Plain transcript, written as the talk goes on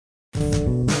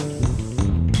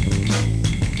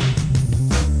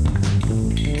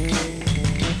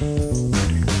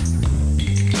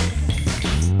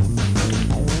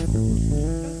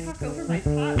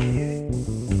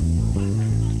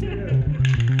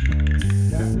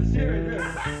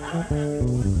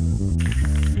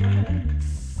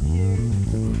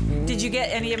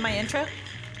any of my intro?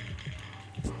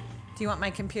 Do you want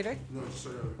my computer? No,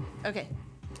 sorry. Okay.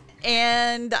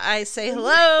 And I say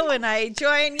hello and I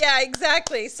join. Yeah,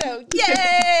 exactly. So,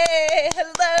 yay!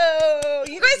 Hello!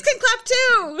 You guys can clap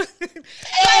too!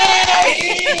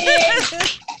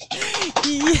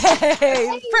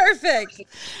 Yay! Perfect.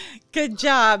 Good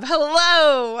job.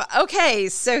 Hello. Okay,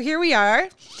 so here we are.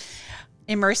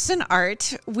 Immersed in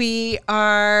Art. We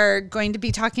are going to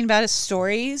be talking about a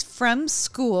story from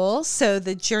school. So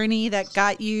the journey that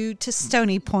got you to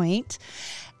Stony Point.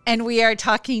 And we are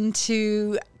talking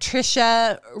to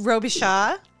Trisha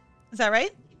Robichaud. Is that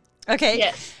right? Okay.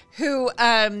 Yes. Who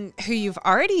you've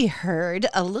already heard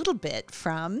a little bit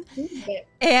from.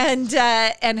 And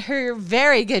her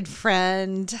very good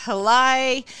friend,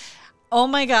 Halai. Oh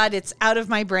my God, it's out of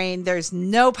my brain. There's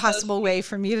no possible way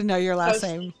for me to know your last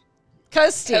name.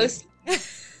 Kosti.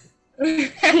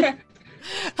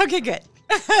 Okay, good.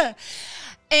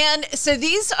 And so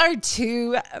these are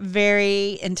two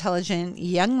very intelligent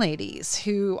young ladies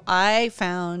who I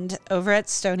found over at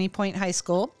Stony Point High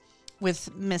School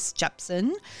with Miss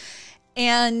Jepson.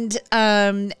 And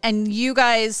you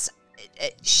guys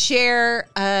share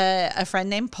a friend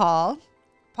named Paul.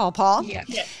 Yeah.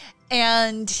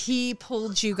 And he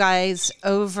pulled you guys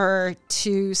over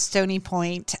to Stony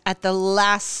Point at the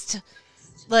last,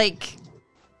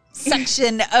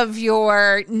 section of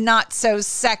your not so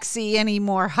sexy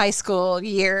anymore high school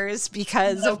years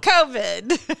because of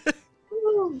COVID.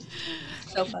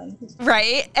 So fun.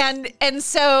 Right. And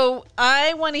so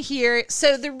I want to hear,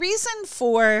 so the reason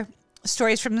for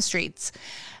Stories from the Streets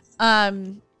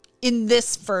in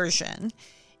this version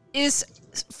is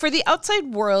for the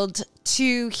outside world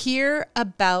to hear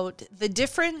about the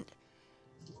different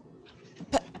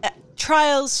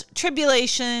trials,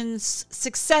 tribulations,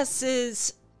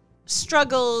 successes,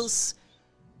 struggles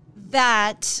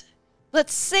that,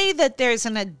 let's say that there's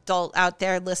an adult out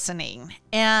there listening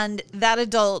and that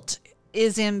adult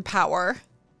is in power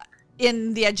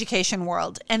in the education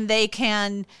world and they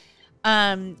can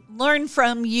learn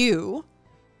from you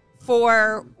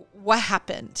for what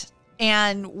happened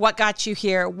and what got you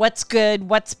here, what's good,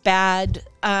 what's bad,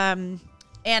 and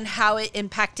how it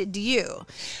impacted you.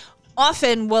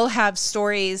 Often we'll have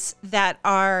stories that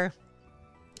are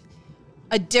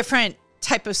a different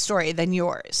type of story than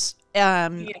yours.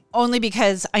 Only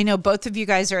because I know both of you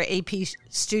guys are AP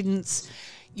students.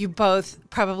 You both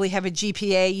probably have a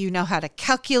GPA. You know how to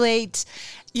calculate.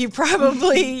 You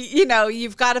probably,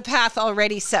 you've got a path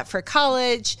already set for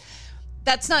college.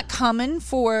 That's not common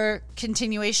for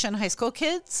continuation high school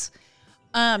kids.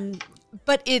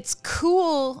 But it's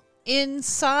cool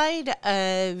inside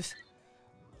of,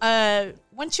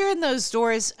 once you're in those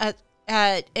doors at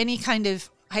any kind of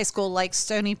high school like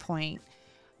Stony Point,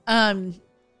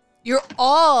 you're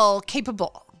all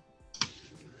capable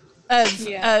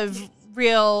of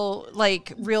real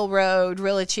road,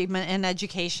 real achievement in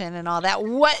education and all that.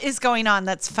 What is going on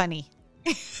that's funny?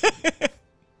 It's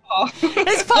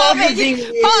Paul making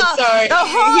Paul. Sorry. The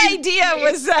whole idea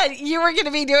was that you were going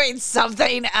to be doing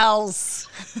something else.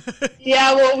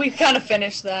 Yeah, well, we kind of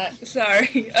finished that.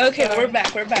 Sorry. Okay, we're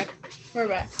back.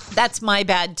 That's my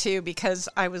bad too because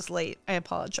I was late. I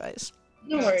apologize.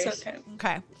 No worries. It's okay.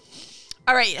 Okay.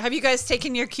 All right. Have you guys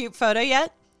taken your cute photo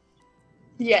yet?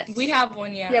 Yes. We have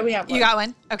one, yeah. Yeah, we have one. You got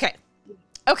one? Okay.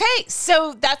 Okay.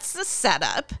 So that's the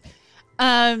setup.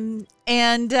 And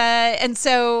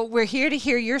so we're here to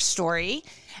hear your story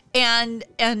and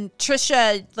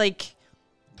Trisha,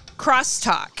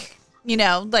 crosstalk,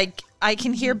 I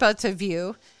can hear both of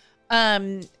you.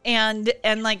 And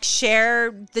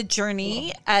share the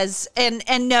journey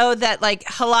and know that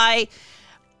Halai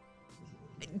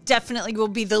definitely will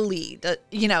be the lead, a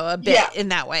bit in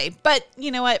that way. But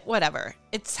you know what? Whatever.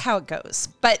 It's how it goes.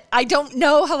 But I don't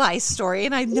know Halai's story,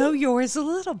 and I know yours a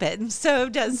little bit, and so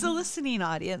does the listening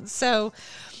audience. So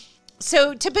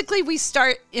typically we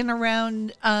start in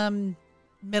around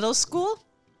middle school.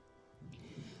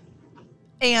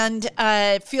 And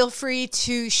feel free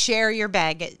to share your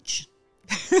baggage.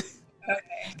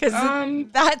 Because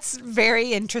that's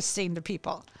very interesting to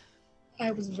people.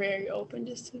 I was very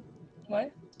open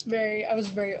What? I was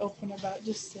very open about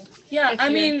Yeah, I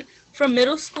mean, from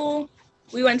middle school,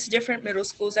 we went to different middle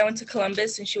schools. I went to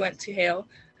Columbus and she went to Hale.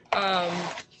 I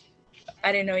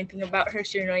didn't know anything about her.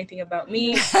 She didn't know anything about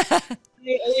me.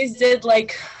 I always did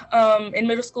in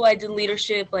middle school I did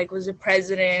leadership, was a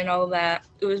president and all that.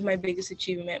 It was my biggest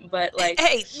achievement, but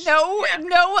Hey, no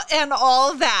and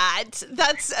all that.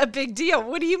 That's a big deal.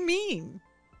 What do you mean?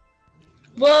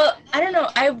 Well, I don't know.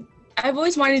 I've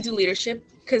always wanted to do leadership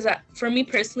because for me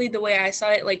personally, the way I saw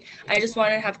it, like I just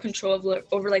wanted to have control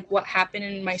over like what happened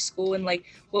in my school and like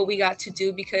what we got to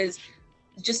do, because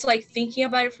just like thinking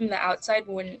about it from the outside,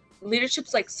 when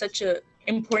leadership's like such a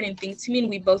important thing to me, and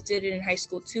we both did it in high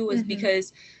school too, was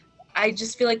because I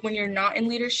just feel like when you're not in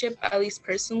leadership, at least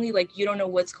personally, like you don't know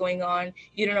what's going on,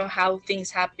 you don't know how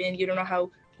things happen, you don't know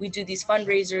how we do these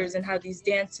fundraisers and how these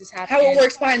dances happen, How it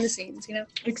works behind the scenes, you know?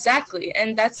 Exactly.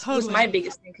 And that's Totally. was my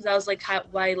biggest thing, because I was like, how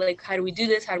do we do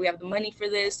this? How do we have the money for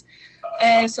this?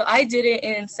 And so I did it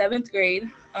in 7th grade.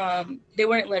 They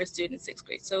wouldn't let us do it in 6th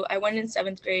grade, so I went in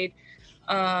 7th grade.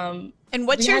 And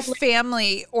what's your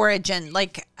family origin?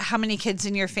 Like, how many kids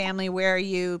in your family? Where are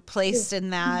you placed in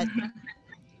that?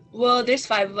 Well, there's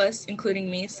 5 of us,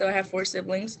 including me, so I have 4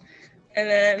 siblings. And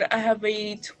then I have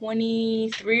a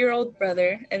 23-year-old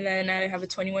brother, and then I have a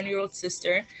 21-year-old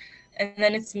sister. And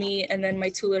then it's me, and then my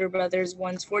 2 little brothers.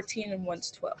 One's 14 and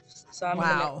one's 12. So I'm in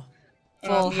the middle.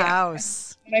 Full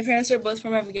house. My parents are both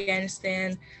from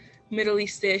Afghanistan, Middle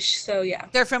East-ish, so yeah.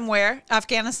 They're from where?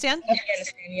 Afghanistan?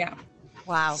 Afghanistan, yeah.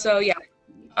 Wow. So yeah.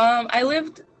 I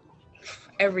lived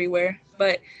everywhere,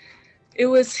 but it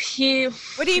was here.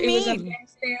 What do you it was mean?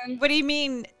 Afghanistan. What do you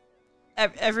mean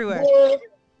everywhere? Well,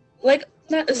 like,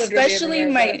 Literally especially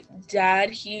everywhere, my dad,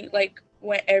 he like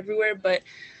went everywhere, but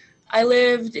I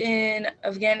lived in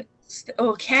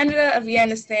Canada,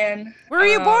 Afghanistan. Where were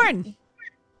you born?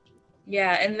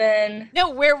 Yeah, and then No,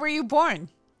 where were you born?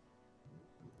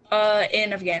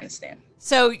 in Afghanistan.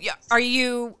 So are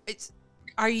you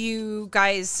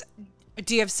guys,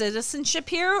 do you have citizenship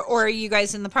here, or are you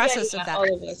guys in the process of that?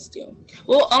 All of us do.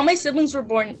 Well, all my siblings were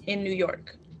born in New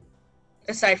York,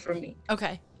 aside from me.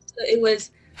 Okay. So it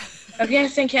was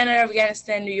Afghanistan, Canada,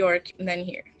 Afghanistan, New York, and then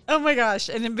here. Oh my gosh.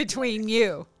 And in between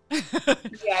you.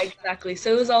 Yeah, exactly.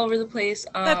 So it was all over the place.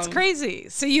 That's crazy.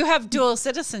 So you have dual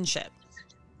citizenship.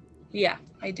 Yeah,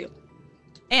 I do.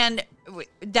 And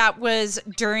that was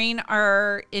during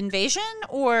our invasion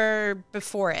or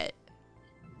before it?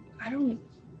 I don't.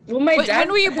 Well, my dad.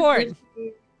 When were you born?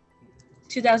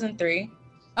 2003.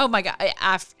 Oh my God.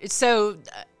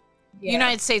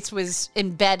 United States was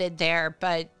embedded there,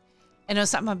 but I know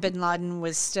Osama bin Laden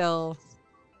was still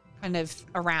kind of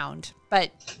around,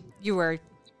 but you were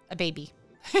a baby.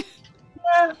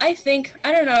 Yeah, I think.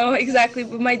 I don't know exactly,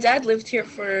 but my dad lived here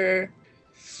for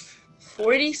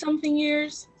 40 something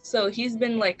years, so he's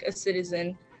been like a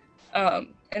citizen.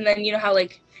 And then you know how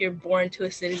like if you're born to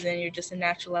a citizen, you're just a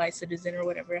naturalized citizen or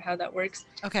whatever, how that works.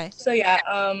 Okay. So yeah,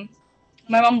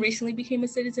 my mom recently became a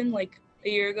citizen like a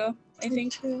year ago, I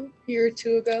think. A year or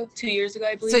two ago. 2 years ago,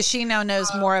 I believe. So she now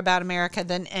knows more about America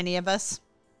than any of us?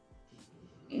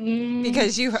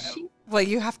 Because you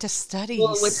have to study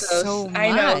so much.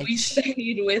 I know, we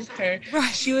studied with her.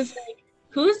 Right. She was like,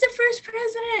 who's the first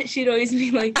president? She'd always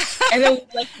be like, and then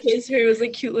we'd like quiz her. It was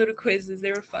like cute little quizzes.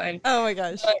 They were fun. Oh my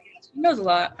gosh. But she knows a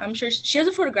lot. I'm sure she has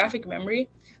a photographic memory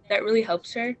that really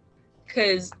helps her,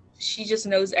 because she just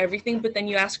knows everything. But then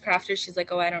you ask her after, she's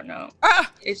like, oh, I don't know.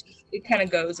 It kind of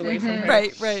goes away from her.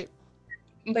 Right.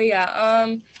 But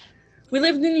yeah, we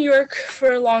lived in New York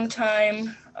for a long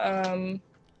time.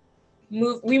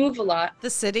 We moved a lot. The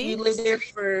city? We lived there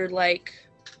for like,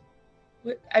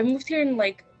 I moved here in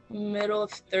like middle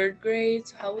of 3rd grade.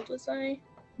 So how old was I?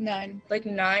 9. Like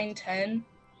 9, 10.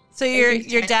 So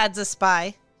your dad's a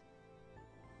spy?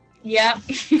 Yeah.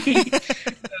 No,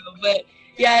 but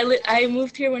yeah, I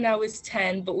moved here when I was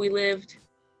 10, but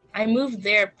I moved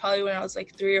there probably when I was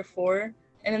like 3 or 4.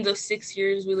 And in those 6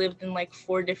 years, we lived in like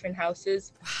 4 different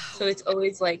houses. Wow. So it's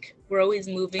always like, we're always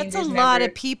moving. That's a lot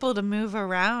of people to move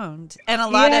around. And a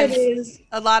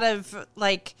lot of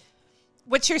like,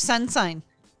 what's your sun sign?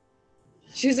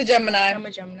 She's a Gemini. I'm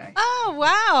a Gemini. Oh,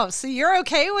 wow. So you're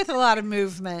okay with a lot of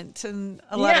movement and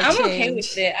a lot of change. Yeah, I'm okay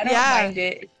with it. I don't mind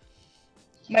it.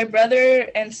 My brother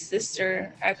and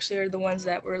sister actually are the ones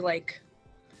that were like,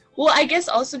 well, I guess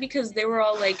also because they were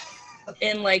all like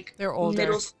in like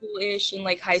middle school-ish and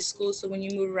like high school. So when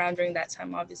you move around during that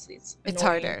time, obviously it's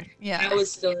harder. Yeah. I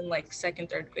was still in like 2nd,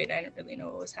 3rd grade. I didn't really know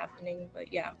what was happening,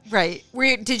 but yeah. Right.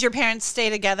 Did your parents stay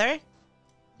together?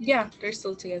 Yeah, they're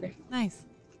still together. Nice.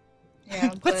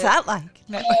 Yeah. What's that like?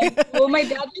 No. Well, my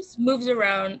dad just moves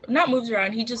around. Not moves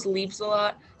around. He just leaves a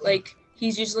lot. Like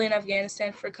he's usually in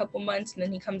Afghanistan for a couple months, and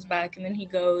then he comes back, and then he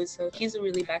goes. So he's a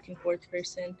really back and forth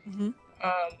person. Mm-hmm.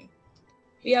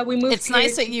 Yeah, we moved. It's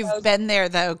nice that you've been there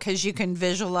though, because you can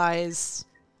visualize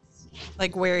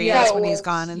like where he is when he's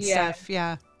gone and stuff.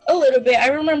 Yeah. A little bit. I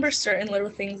remember certain little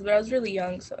things, but I was really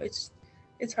young, so it's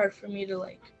hard for me to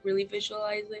like really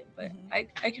visualize it. But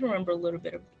I can remember a little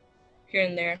bit of here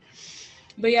and there.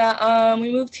 But yeah,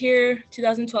 we moved here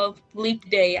 2012, Leap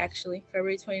Day actually,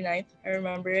 February 29th. I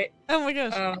remember it. Oh my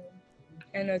gosh.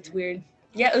 I know it's weird.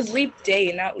 Yeah, it was Leap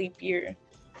Day, not Leap Year.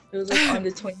 It was like on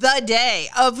the 20th. The day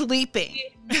of leaping.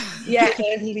 Yeah,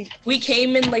 we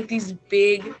came in like these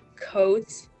big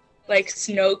coats, like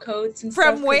snow coats and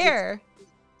stuff. From where?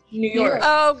 New York.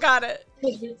 Oh, got it.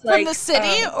 It's From the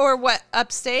city or what?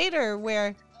 Upstate or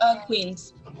where?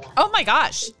 Queens. Oh my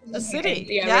gosh, the city.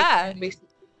 Yeah. Yeah. Right, basically.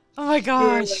 Oh my We were,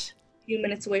 gosh. like, a few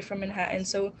minutes away from Manhattan.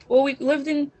 So, well, we lived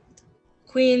in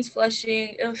Queens,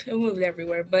 Flushing. We moved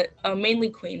everywhere, but mainly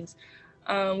Queens.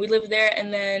 We lived there,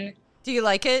 and then. Do you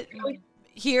like it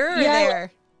here or Yeah.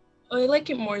 there? I like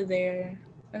it more there.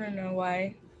 I don't know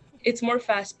why. It's more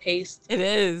fast paced. It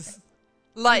is.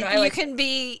 Like I like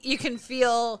you can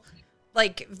feel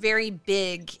like very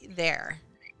big there.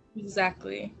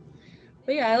 Exactly.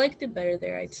 But yeah, I liked it better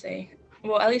there, I'd say.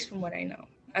 Well, at least from what I know.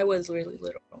 I was really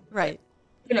little. Right.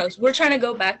 Who knows? We're trying to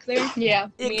go back there. Yeah.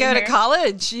 You Me go and to her.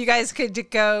 college. You guys could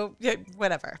go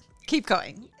whatever. Keep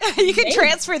going. You can Maybe.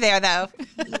 transfer there though.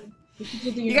 We could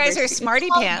do the You guys are university. smarty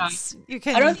It's all pants. You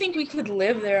can I don't think we could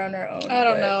live there on our own. I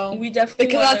don't but know. We definitely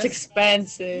Because wanna- that's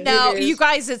expensive. No, It is. you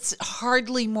guys, it's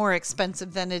hardly more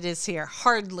expensive than it is here.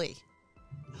 Hardly.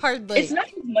 It's not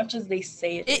as much as they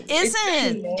say it is. It It's definitely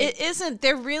isn't. more. It isn't.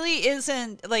 There really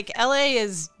isn't. Like LA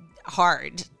is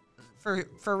hard for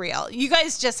real. You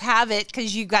guys just have it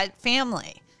because you got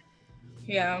family.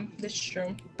 Yeah, that's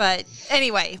true. But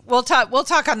anyway, we'll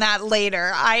talk on that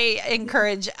later. I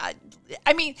encourage.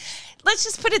 I mean, let's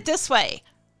just put it this way: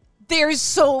 there's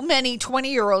so many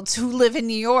 20-year-olds who live in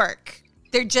New York.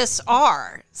 There just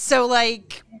are. So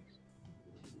like.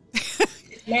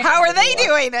 How are they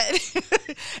doing it?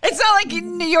 It's not like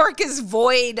New York is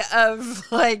void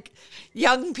of like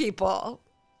young people.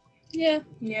 Yeah,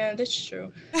 that's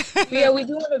true. But yeah, we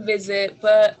do want to visit,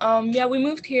 but yeah, we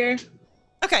moved here.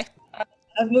 Okay.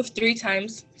 I've moved 3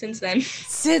 times since then.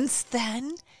 Since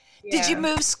then, did you Yeah.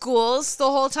 move schools the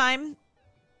whole time?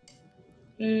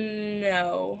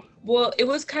 No. Well, it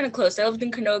was kind of close. I lived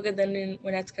in Canoga, then in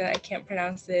Winnetka, I can't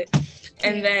pronounce it,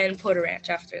 and then Porter Ranch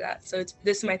after that. So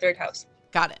this is my 3rd house.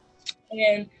 Got it.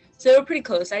 And so they were pretty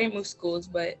close. I didn't move schools,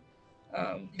 but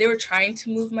they were trying to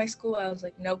move my school. I was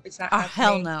like, nope, it's not Oh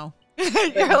happening. hell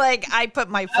no! You're like, I put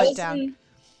my foot down.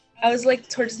 I was like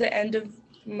towards the end of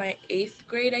my 8th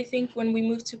grade, I think, when we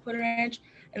moved to Porter Ranch,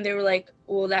 and they were like,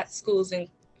 well, that school's in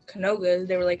Canoga.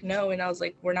 They were like, no, and I was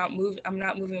like, I'm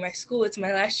not moving my school. It's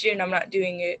my last year, and I'm not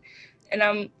doing it. And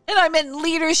I'm in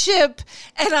leadership,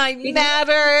 and I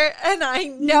matter, and I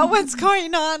know what's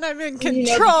going on. I'm in You know the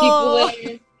control. people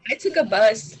there. I took a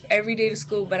bus every day to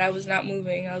school, but I was not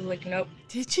moving. I was like, nope.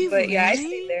 Did you? But yeah, I really?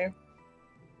 stayed there.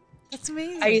 That's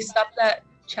amazing. I stopped at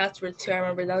Chatsworth too. I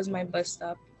remember that was my bus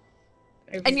stop.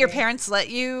 every And your day. parents let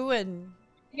you, and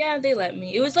Yeah, they let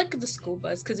me. It was like the school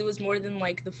bus because it was more than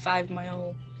like the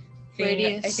 5-mile thing.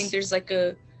 Radius. I think there's like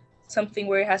something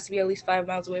where it has to be at least 5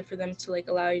 miles away for them to like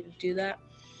allow you to do that.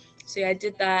 So yeah, I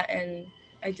did that, and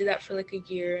I did that for like a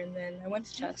year, and then I went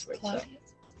to Chatsworth. So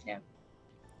yeah.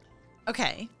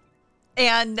 okay.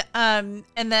 And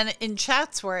then in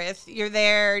Chatsworth, you're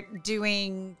there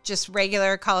doing just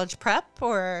regular college prep,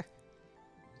 or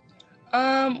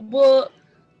Well,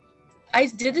 I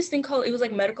did this thing called, it was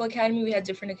like medical academy. We had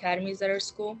different academies at our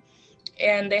school,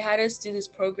 and they had us do this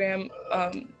program,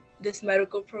 this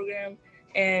medical program,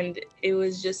 and it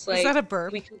was just like is that a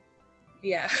burp?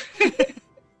 yeah.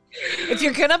 If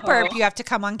you're gonna burp, Oh. you have to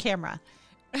come on camera.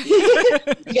 You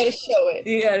gotta show it.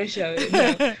 You gotta show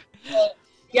it. No.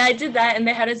 Yeah, I did that, and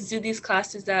they had us do these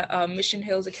classes at Mission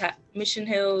Hills.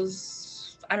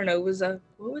 I don't know. It was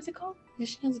what was it called?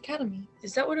 Mission Hills Academy.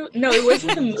 Is that what it? No, it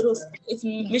wasn't the middle. It's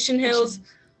Mission Hills.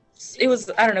 It was,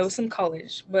 I don't know, it was some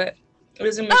college, but it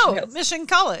was in Mission Oh, Hills. Mission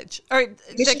College or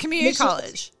the Mission- community Mission-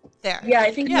 college there. Yeah,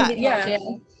 I think Yeah. yeah.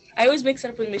 I always mix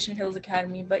it up with Mission Hills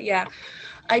Academy, but yeah,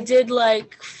 I did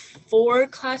like 4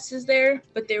 classes there,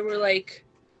 but they were like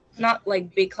not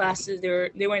like big classes. They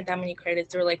weren't that many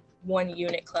credits. They were like 1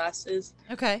 unit classes.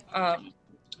 Okay. And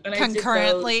I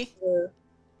Concurrently? did those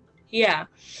yeah.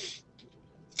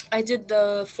 I did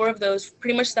the 4 of those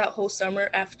pretty much that whole summer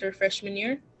after freshman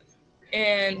year.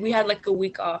 And we had like a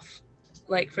week off,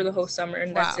 like for the whole summer,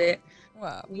 and that's Wow. it.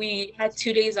 Wow. We had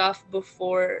 2 days off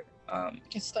before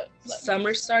It's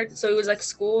summer started. So it was like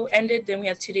school ended, then we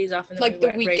had 2 days off, and then like we the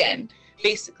went right in, weekend.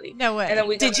 basically. No way. And then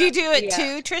we Did got you out- do it yeah.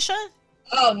 too, Trisha?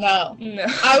 Oh no. No.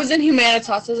 I was in Humanitas.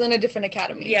 I was in a different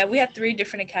academy. Yeah, we had 3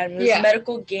 different academies. Yeah.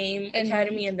 Medical, Game And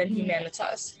Academy, and then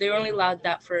Humanitas. They were only allowed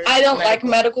that for I don't like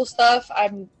medical stuff.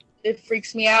 It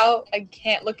freaks me out. I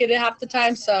can't look at it half the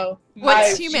time. So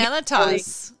What's I-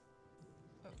 Humanitas?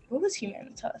 What was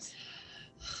Humanitas?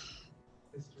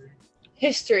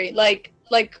 History, like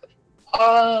Like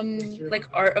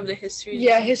art of the history.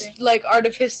 yeah, like art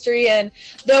of history, and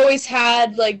they always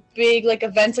had like big like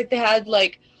events, like they had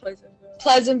like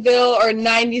Pleasantville or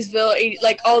 90sville,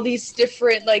 like all these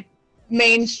different like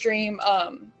mainstream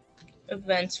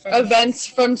events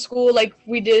from school. Like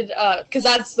we did, because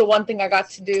that's the one thing I got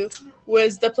to do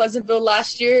was the Pleasantville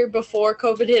last year before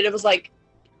COVID hit. It was like,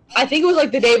 I think it was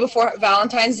like the day before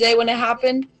Valentine's Day when it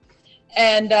happened,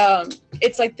 and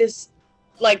it's like this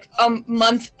like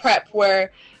month prep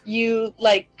where you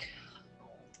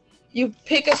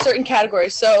pick a certain category.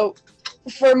 So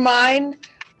for mine,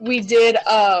 we did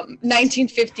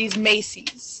 1950s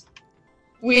Macy's.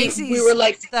 Macy's, we were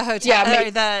like the hotel,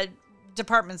 or the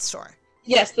department store.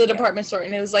 Yes, the department store,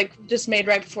 and it was like just made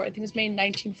right before. I think it was made in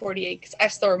 1948 because I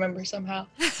still remember somehow.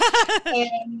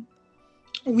 And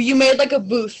you made like a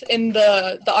booth in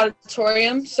the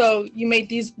auditorium. So you made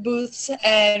these booths,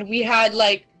 and we had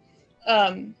like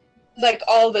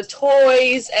all the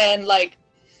toys and like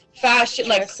fashion,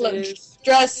 dresses. like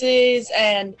dresses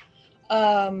and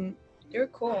They're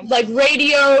cool. like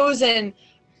radios and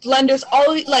blenders,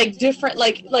 all like different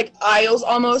like aisles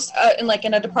almost in like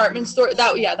in a department store.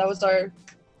 That was our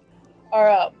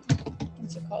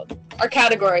what's it called? Our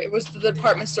category. It was the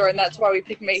department store, and that's why we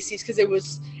picked Macy's, because it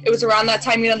was around that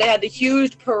time. They had the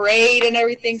huge parade and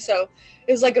everything, so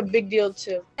it was like a big deal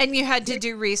too. And you had to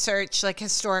do research, like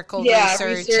historical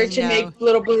research and make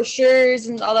little brochures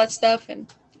and all that stuff,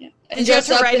 and yeah. Did you have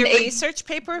to write a research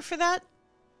paper for that?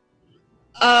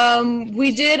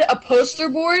 We did a poster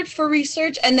board for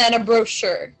research and then a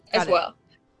brochure as well.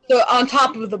 So on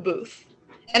top of the booth,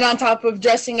 and on top of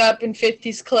dressing up in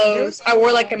 50s clothes, I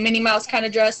wore like a Minnie Mouse kind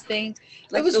of dress thing.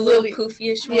 Like it was the really little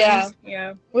poofy-ish ones.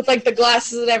 Yeah. With like the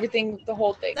glasses and everything, the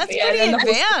whole thing. That's pretty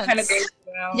advanced. Kind of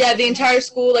yeah, the entire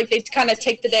school, like they kind of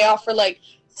take the day off for like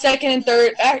second and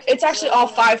third. It's actually all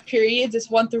 5 periods. It's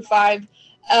 1 through 5.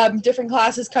 Different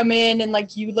classes come in, and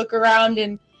like you look around,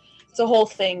 and it's a whole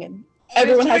thing, and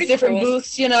everyone has different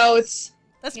booths.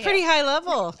 That's pretty high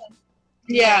level.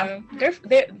 Yeah.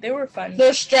 They were fun.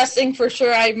 They're stressing for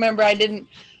sure. I remember I didn't,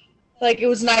 like, it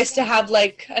was nice to have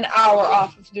like an hour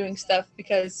off of doing stuff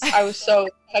because I was so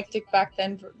hectic back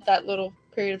then for that little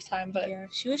period of time. But yeah,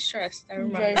 she was stressed. I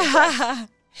remember.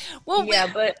 Well, yeah,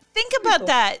 but think about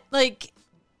that. Like,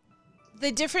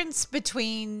 the difference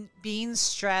between being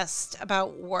stressed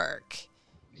about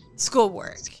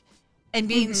schoolwork, and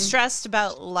being stressed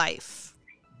about life.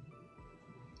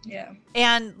 Yeah.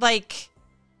 And like,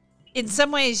 in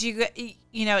some ways,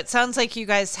 it sounds like you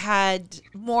guys had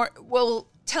more. Well,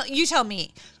 tell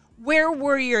me, where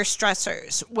were your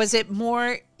stressors? Was it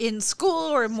more in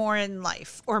school, or more in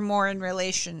life, or more in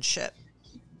relationship?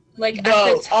 Like at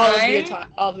the time,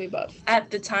 all of the above.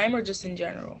 At the time, or just in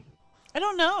general? I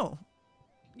don't know.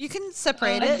 You can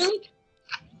separate it. Like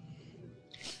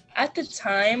at the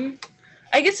time,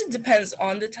 I guess it depends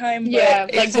on the time. Yeah,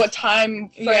 like what time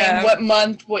frame, what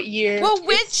month, what year. Well,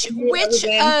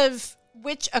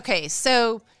 okay,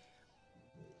 so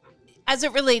as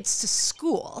it relates to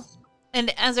school,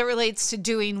 and as it relates to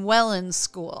doing well in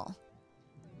school,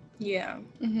 yeah,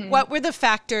 what were the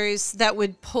factors that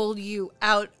would pull you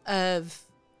out of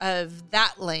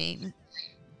that lane?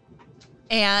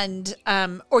 And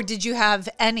or did you have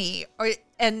any?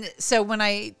 And so when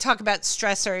I talk about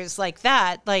stressors like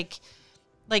that, like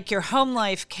your home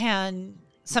life can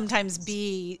sometimes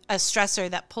be a stressor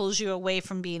that pulls you away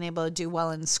from being able to do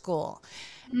well in school.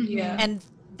 Yeah. And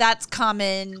that's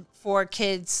common for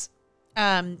kids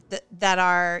that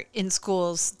are in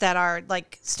schools that are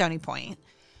like Stony Point.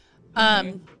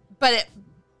 But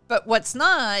what's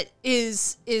not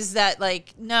is that,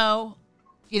 like, no,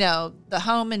 the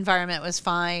home environment was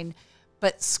fine,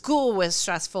 but school was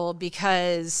stressful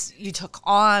because you took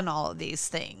on all of these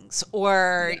things,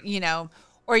 or,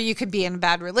 or you could be in a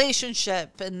bad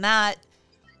relationship, and that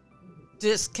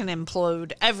just can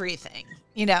implode everything,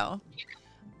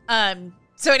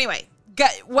 So anyway,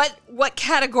 what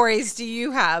categories do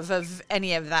you have of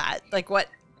any of that? Like what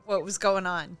was going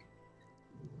on?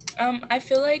 I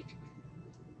feel like,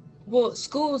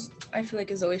 schools, I feel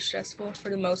like, is always stressful for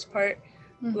the most part.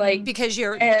 Like, because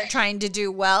you're trying to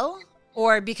do well,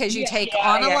 or because you take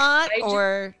on a lot,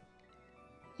 or...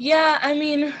 Yeah, I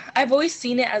mean, I've always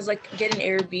seen it as like get an A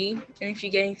or B, and if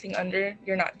you get anything under,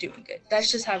 you're not doing good.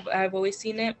 That's just how I've always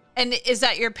seen it. And is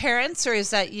that your parents, or is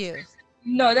that you?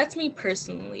 No, that's me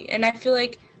personally. And I feel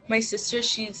like my sister,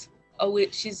 she's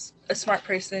a smart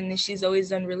person, and she's always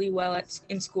done really well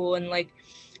in school, and like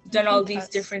done all these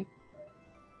different...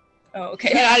 Oh, okay.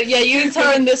 Yeah, you can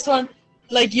tell in this one.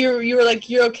 Like you were like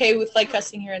you're okay with like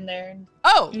cussing here and there.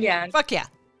 Oh, Yeah. fuck yeah.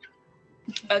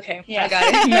 Okay, Yeah. I got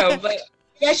it. No, but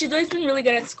yeah, she's always been really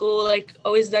good at school, like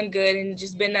always done good and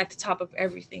just been at the top of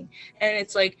everything. And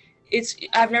it's like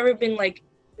I've never been like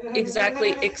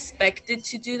exactly expected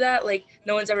to do that. Like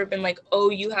no one's ever been like, oh,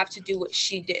 you have to do what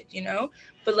she did, you know?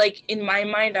 But like in my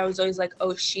mind, I was always like,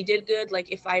 oh, she did good.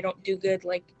 Like if I don't do good,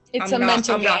 like It's I'm a not,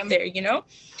 mental I'm game. not there, you know?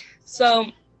 So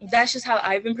that's just how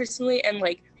I've been personally. And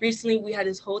like recently we had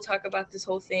this whole talk about this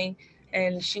whole thing.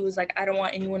 And she was like, I don't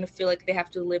want anyone to feel like they have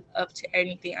to live up to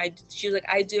anything. She was like,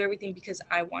 I do everything because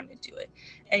I want to do it.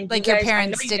 And Like you your guys, I know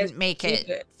parents you guys didn't make do it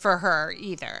good. for her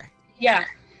either. Yeah.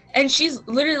 And she's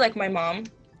literally like my mom.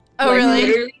 Oh, like, really?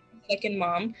 Literally second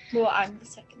mom. Well, I'm the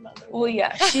second mother. Well,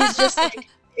 yeah. She's just like,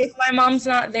 if my mom's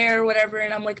not there or whatever,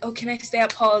 and I'm like, oh, can I stay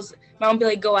at Paul's? My mom will be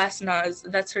like, go ask Naz.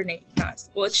 That's her name, Naz.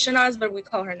 Well, it's Shanaz, but we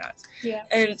call her Naz. Yeah.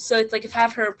 And so it's like, if I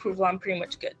have her approval, I'm pretty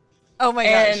much good. Oh my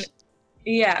And gosh.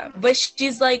 yeah, but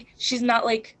she's not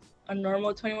like a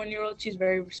normal 21-year-old. She's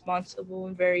very responsible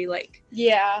and very like,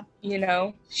 Yeah. you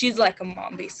know, she's like a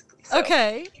mom basically. So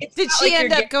Okay. it's Did not she like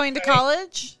end you're up going to getting married.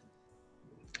 college?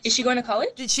 Is she going to college?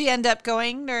 Did she end up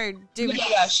going or do?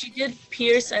 Yeah, she did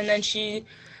Pierce and then she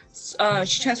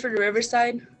transferred to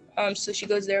Riverside. So she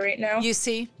goes there right now.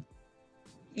 UC?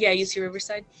 Yeah, UC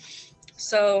Riverside.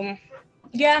 So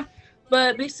yeah,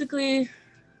 but basically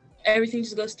everything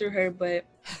just goes through her. But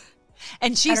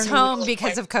And she's don't know what home to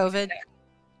because of COVID.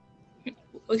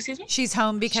 excuse me. She's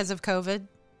home because of COVID.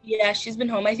 Yeah, she's been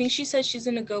home. I think she said she's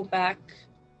gonna go back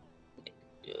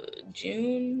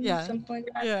June, Yeah. something like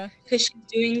that. Yeah. Because she's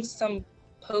doing some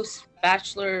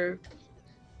post-bachelor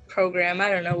program. I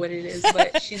don't know what it is,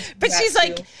 but she's. But that she's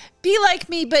like, too. be like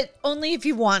me, but only if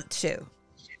you want to.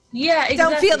 Yeah, exactly.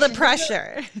 Don't feel the She's-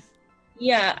 pressure.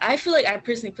 Yeah, I feel like I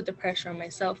personally put the pressure on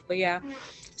myself, but yeah.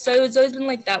 So it's always been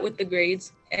like that with the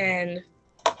grades, and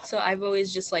so I've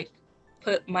always just like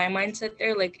put my mindset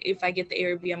there. Like if I get the A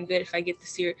or B, I'm good. If I get the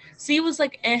C was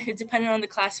like, it depended on the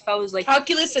class. If I was like,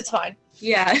 Calculus, it's fine.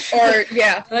 yeah, Or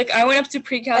yeah. like I went up to Or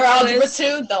pre-calculus.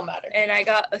 algebra 2, don't matter. And I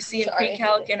got a C in Sorry.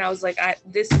 pre-calc, and I was like,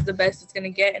 this is the best it's gonna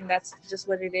get, and that's just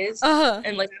what it is. Uh-huh.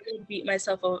 And like I didn't beat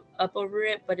myself up over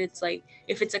it, but it's like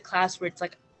if it's a class where it's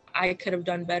like I could have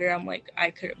done better, I'm like I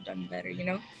could have done better, you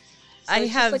know. So I it's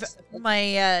just, have like, stuff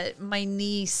like- my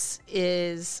niece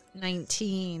is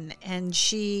 19 and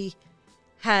she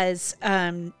has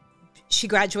she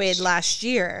graduated last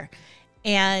year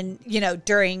and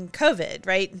during COVID,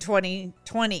 right, in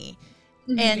 2020.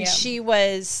 And Yeah.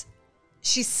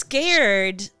 she's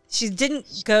scared. She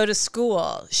didn't go to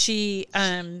school. She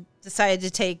decided to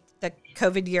take the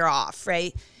COVID year off,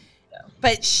 right?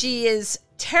 But she is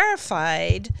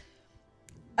terrified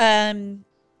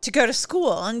to go to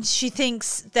school, and she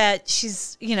thinks that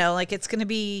she's like it's going to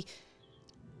be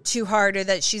too hard or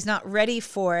that she's not ready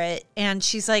for it. And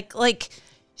she's like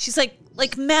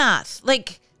math,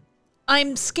 like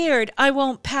I'm scared I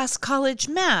won't pass college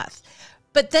math.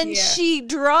 But then Yeah. she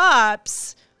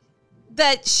drops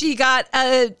that she got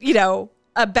a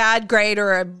bad grade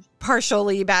or a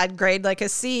partially bad grade, like a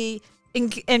C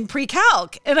in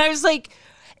pre-calc. And I was like,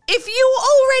 if you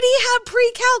already have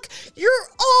pre-calc, you're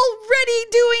already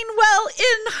doing well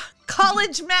in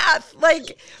college math.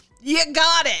 Like, you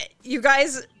got it. You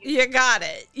guys, you got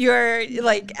it. You're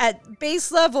like at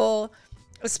base level,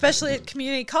 especially at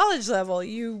community college level,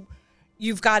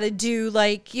 you've got to do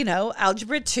like,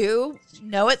 algebra 2,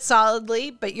 know it solidly,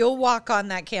 but you'll walk on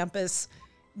that campus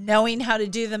knowing how to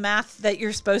do the math that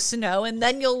you're supposed to know, and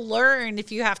then you'll learn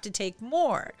if you have to take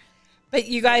more. But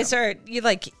you guys you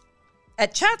like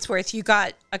at Chatsworth, you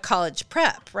got a college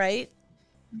prep, right?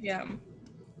 Yeah.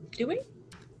 Do we?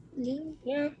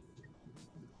 Yeah.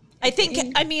 I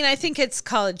think it's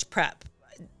college prep.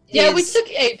 Yeah, we Is- took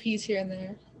APs here and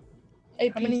there.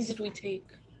 APs. How many did we take?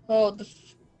 Oh,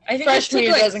 I think Freshman I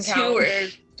year took like doesn't 2 count.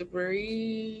 or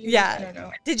 3. Yeah. I don't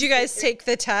know. Did you guys take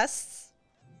the tests?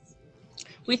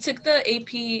 We took the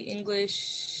AP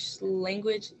English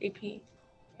language AP,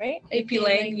 right? AP AP Lang.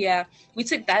 Lang. Yeah, we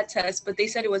took that test, but they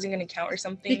said it wasn't going to count or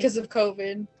something. because of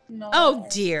COVID. No. Oh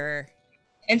dear.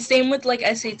 And same with like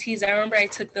SATs. I remember I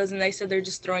took those and they said they're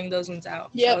just throwing those ones out.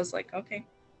 So Yep. I was like, okay.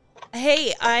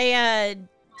 Hey, I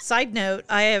side note,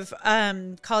 I have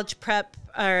college prep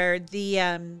or the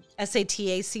SAT,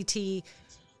 ACT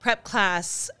prep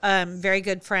class. Very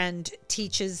good friend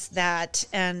teaches that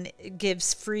and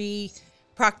gives free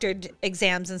proctored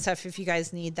exams and stuff if you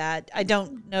guys need that. I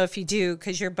don't know if you do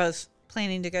because you're both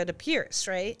planning to go to Pierce,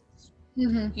 right?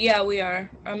 Mm-hmm. Yeah, we are.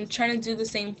 I'm trying to do the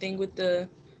same thing with the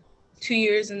 2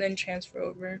 years and then transfer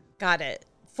over. Got it.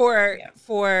 For Yeah.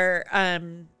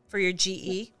 for your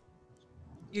GE.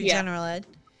 your general ed,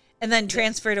 and then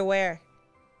transfer to where?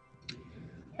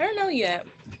 I don't know yet.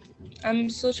 I'm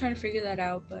still trying to figure that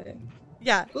out, but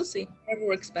Yeah. we'll see. Whatever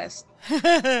works best.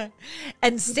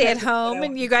 And stay at home,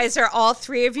 and you guys are all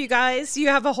three of you guys. You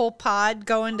have a whole pod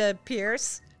going to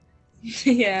Pierce.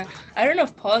 Yeah. I don't know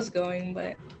if Paul's going,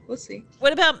 but we'll see.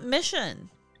 What about Mission?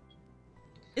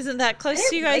 Isn't that close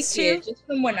to you guys too? Just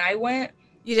from when I went.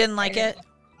 You didn't like it?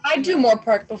 I'd do Moore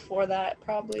Park before that,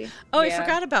 probably. Oh, Yeah. I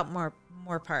forgot about Moore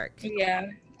Park. Yeah.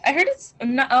 I heard it's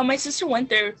not, my sister went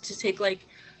there to take like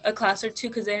a class or two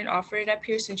because they didn't offer it at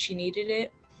Pierce and she needed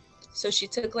it. So she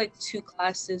took like 2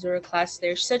 classes or a class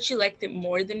there. She said she liked it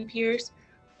more than Pierce,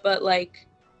 but like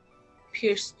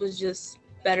Pierce was just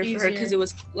better for her Easier. because it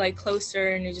was like closer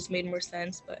and it just made more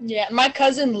sense. But Yeah, my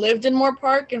cousin lived in Moore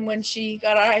Park, and when she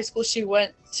got out of high school, she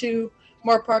went to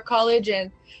Moore Park College,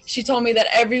 and she told me that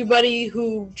everybody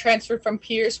who transferred from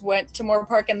Pierce went to Moore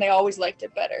Park, and they always liked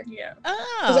it better. yeah.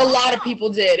 Because a Oh, lot of people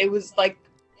did. It was like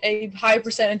a high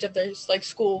percentage of their like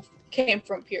school came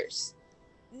from Pierce.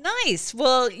 nice.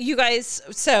 Well, you guys,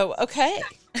 so, okay.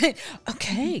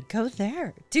 Okay, go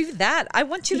there. Do that. I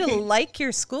want you to like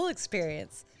your school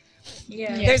experience.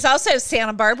 Yeah. Yeah. There's also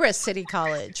Santa Barbara City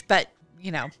College, but,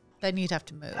 you know, then you'd have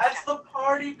to move. That's the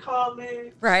party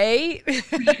college. Right?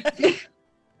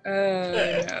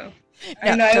 No. I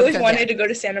No, know. I don't always go wanted there. to go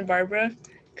to Santa Barbara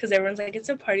because everyone's like, it's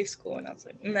a party school. And I was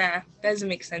like, nah, that doesn't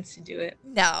make sense to do it.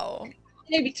 No.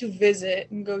 Maybe to visit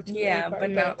and go to Yeah, Moore Park, but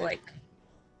not like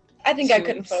I think I to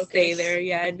couldn't focus. stay there.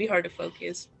 Yeah, it'd be hard to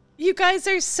focus. You guys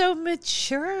are so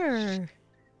mature.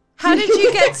 How did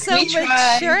you get so We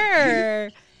tried. mature?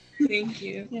 Thank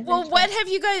you. Yeah, Well, what have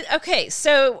you guys? Okay,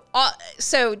 so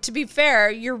to be fair,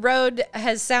 your road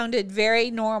has sounded very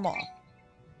normal.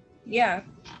 Yeah,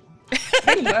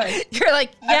 pretty much. You're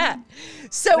like, yeah.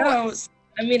 So No,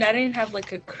 I mean, I didn't have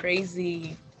like a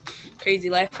crazy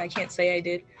life. I can't say I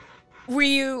did. were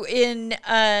you in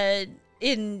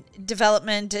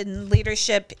development and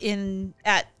leadership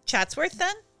at Chatsworth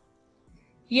then?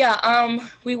 Yeah,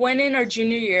 we went in our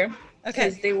junior year Okay.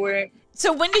 because they were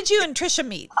So when did you and Trisha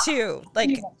meet too?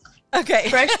 Like, okay.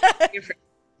 freshman year.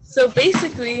 So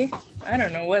basically, I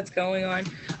don't know what's going on.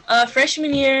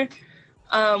 Freshman year,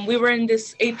 we were in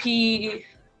this AP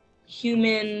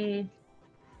Human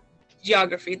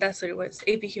Geography. That's what it was,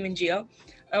 AP Human Geo.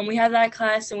 We had that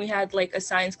class and we had like a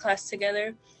science class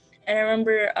together. And I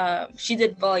remember she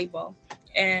did volleyball.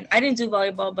 And I didn't do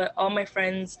volleyball, but all my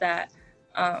friends that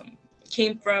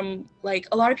came from, like,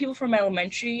 a lot of people from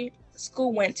elementary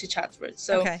school went to Chatsworth.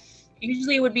 So Okay.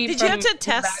 usually it would be Did from you have to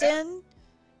test Nevada. in?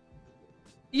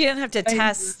 You didn't have to I-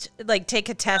 test, like take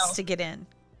a test No. to get in.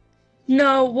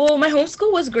 No, well, my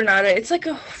homeschool was Granada. It's like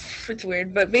it's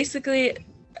weird, but basically,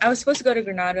 I was supposed to go to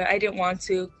Granada. I didn't want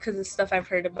to because of stuff I've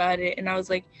heard about it, and I was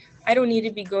like, I don't need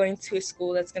to be going to a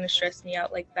school that's gonna stress me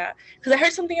out like that. Because I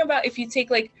heard something about if you take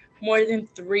like more than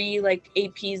 3 like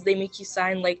APs, they make you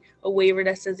sign like a waiver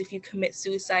that says if you commit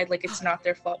suicide, like it's not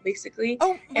their fault, basically.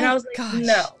 Oh And my I was like, gosh.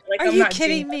 no, like Are I'm you not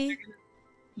kidding doing me? that.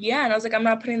 Yeah, and I was like, I'm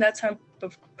not putting that type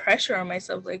of pressure on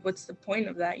myself. Like, what's the point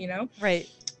of that, you know? Right.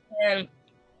 And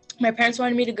my parents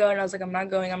wanted me to go, and I was like, I'm not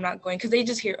going, because they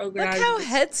just hear, oh, Look Granada. how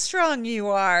headstrong you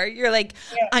are. You're like,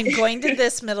 Yeah. I'm going to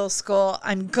this middle school.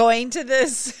 I'm going to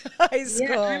this high school.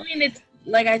 Yeah, I mean, it's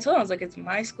like I told him, I was like, it's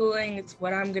my schooling, it's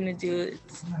what I'm gonna do,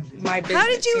 it's my business. How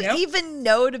did you know? even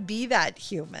know to be that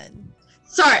human?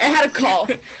 Sorry, I had a call.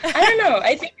 I don't know.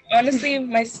 I think honestly,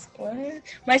 my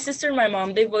sister and my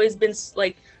mom, they've always been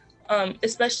like,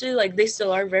 especially like they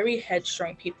still are very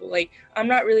headstrong people. Like I'm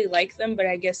not really like them, but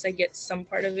I guess I get some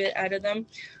part of it out of them.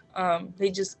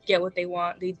 They just get what they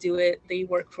want, they do it, they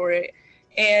work for it,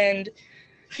 and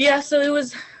yeah. So it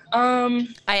was. I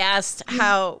asked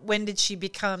when did she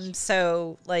become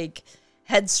so like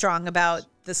headstrong about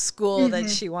the school that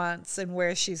she wants and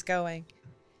where she's going.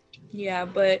 Yeah,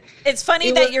 but It's funny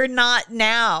It that was- you're not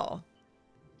now.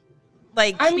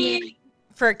 Like, I mean,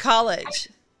 for college.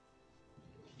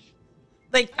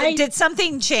 Like, I- did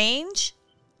something change?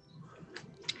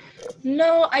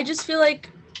 no, I just feel like,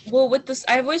 well, with this,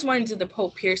 I've always wanted to do the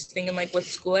whole Pierce thing and like what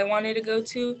school I wanted to go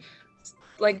to,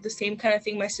 like the same kind of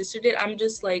thing my sister did. I'm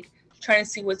just like trying to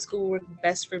see what school worked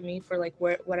best for me for like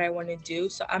what I want to do.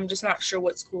 So I'm just not sure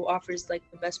what school offers like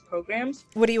the best programs.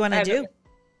 What do you want to I do?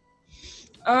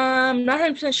 Not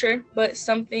 100% sure, but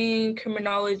something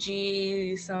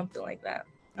criminology, something like that.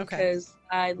 Okay. Because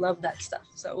I love that stuff.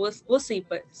 So we'll see,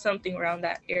 but something around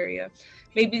that area.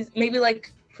 Maybe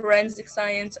like forensic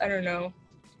science, I don't know.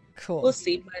 Cool. We'll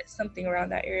see, but something around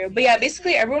that area. But yeah,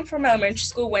 basically everyone from elementary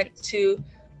school went to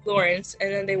Lawrence,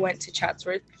 and then they went to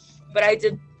Chatsworth. But I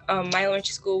did my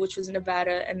elementary school, which was in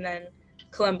Nevada, and then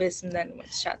Columbus, and then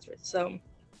went to Chatsworth. So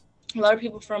a lot of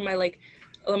people from my like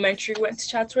elementary went to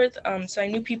Chatsworth. So I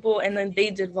knew people, and then they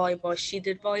did volleyball. She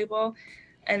did volleyball,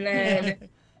 and then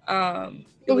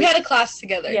But we had a class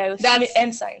together. yeah, it was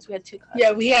and science. We had 2 classes.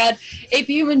 Yeah, we had AP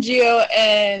Human Geo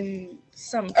and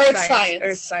Some Earth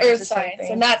Earth Science, or something.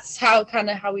 and that's how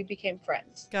we became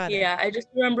friends. Got it. Yeah, I just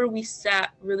remember we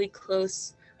sat really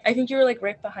close. I think you were like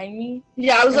right behind me.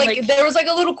 Yeah, I was And, like, there was like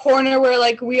a little corner where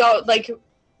like we all like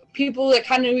people that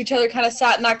kind of knew each other kind of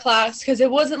sat in that class because it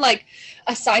wasn't like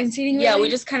assigned seating. Yeah, really. we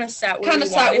just kind of sat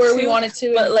where we wanted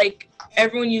to. But like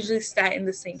everyone usually sat in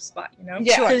the same spot, you know?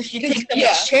 Yeah. Because if you take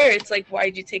Yeah. the chair, it's like,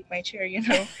 why'd you take my chair? You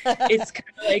know? It's kind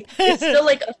of like it's still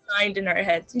like assigned in our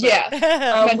heads. But,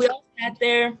 Yeah. we all sat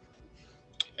there,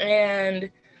 and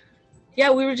yeah,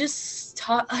 we were just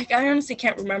talk. Like I honestly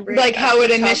can't remember Like how it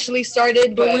Talk- initially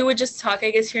started, but but we would just talk,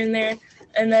 I guess, here and there.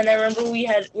 And then I remember we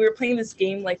were playing this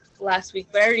game like last week,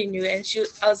 but I already knew it. And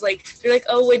I was like, they're like,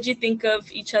 oh, what'd you think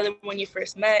of each other when you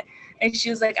first met? And she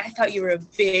was like, I thought you were a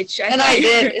bitch. and I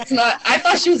did. It's not. I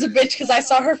thought she was a bitch because I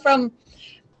saw her from.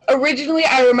 Originally,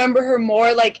 I remember her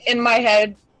more like in my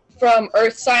head from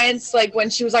Earth Science, like when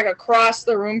she was like across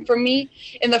the room from me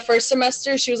in the first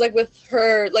semester. She was like with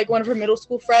her like one of her middle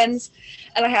school friends,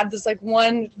 and I had this like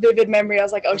one vivid memory. I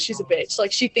was like, oh, she's a bitch.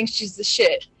 Like she thinks she's the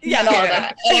shit and all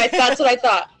that. And that's what I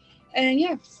thought. And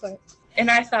yeah, but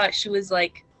And I thought she was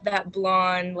like that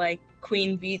blonde, like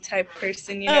Queen Bee type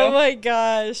person, you know? Oh my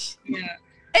gosh. Yeah.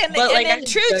 And, But, like, and I in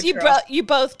just truth, judge her. you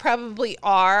both probably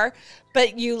are,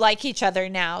 but you like each other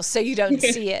now, so you don't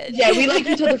see it. yeah, we like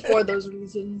each other for those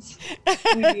reasons We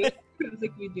do. I was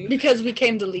like, we do. because we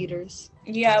came to leaders.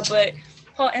 Yeah, but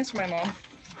Paul, answer my mom.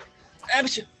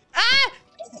 Ah!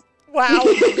 Wow.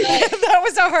 That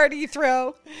was a hearty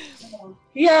throw.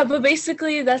 Yeah, but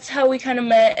basically that's how we kind of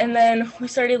met, and then we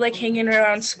started like hanging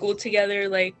around school together,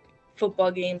 like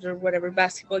football games or whatever,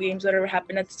 basketball games, whatever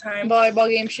happened at the time. Volleyball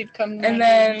game, she'd come. to And my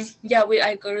then games. yeah,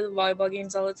 I go to the volleyball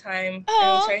games all the time. And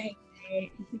Aw. we started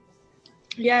hanging out.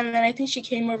 Yeah, and then I think she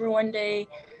came over one day,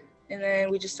 and then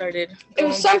we just started. It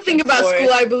was going back something and about forth.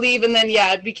 school, I believe, and then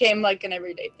yeah, it became like an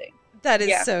everyday thing. That is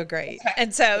Yeah. so great.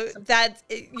 And so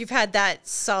you've had that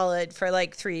solid for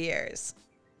like 3 years.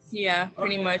 Yeah,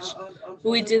 pretty much. But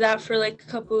we did that for like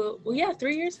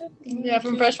 3 years. I think. Yeah,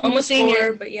 from 2, freshman to almost senior.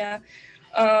 4, but yeah.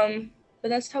 But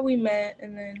that's how we met,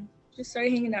 and then just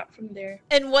started hanging out from there.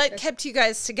 And what That's- kept you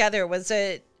guys together? Was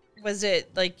it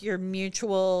like your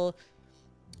mutual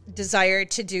desire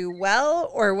to do well,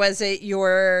 or was it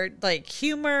your like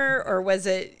humor, or was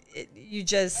it you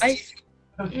just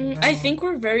I think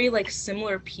we're very like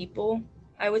similar people.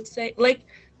 I would say like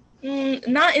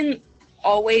not in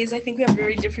always. I think we have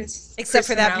very different. except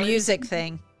for that personalities. music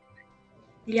thing?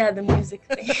 Yeah, the music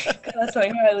thing. That's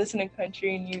why I listen to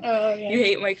country, and you Oh yeah.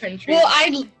 hate my country. Well,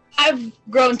 I've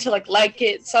grown to like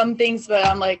it some things, but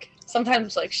I'm like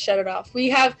sometimes like shut it off. We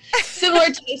have similar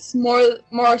tastes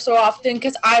more so often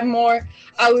because I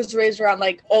was raised around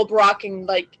like old rock and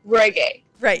like reggae.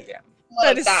 Right. Yeah. More That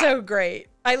like is so great.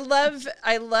 I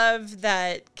love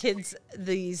that kids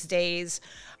these days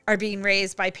are being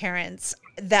raised by parents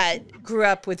that grew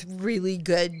up with really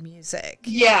good music.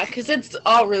 Yeah, because it's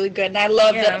all really good, and I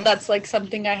love Yeah. that. That's like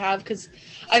something I have because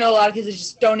I know a lot of kids that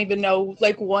just don't even know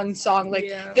like one song, like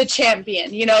Yeah. The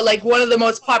Champion. You know, like one of the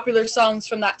most popular songs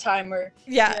from that time. Or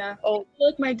Yeah. Yeah. oh, I feel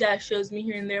like my dad shows me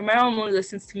here and there. My mom only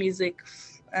listens to music.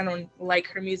 I don't like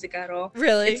her music at all.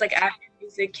 Really? It's like African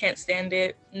music. Can't stand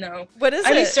it. No. What is I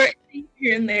mean, it? certain things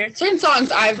here and there. certain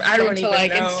songs I don't don't to even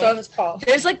like, and know. so does Paul.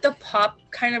 There's like the pop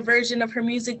kind of version of her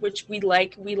music, which we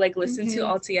like listen to Mhm.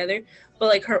 all together. But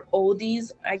like her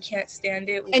oldies, I can't stand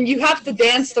it. And you have to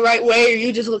dance the right way, or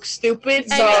you just look stupid.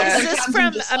 And So is this sometimes I'm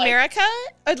from just, like, America?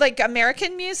 Or like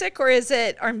American music, or is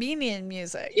it Armenian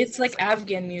music? It's like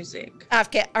Afghan music.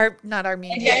 Not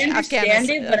Armenian. Like, I understand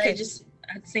Afghanistan. it, but Okay, I just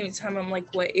at the same time I'm like,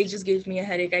 what? It just gives me a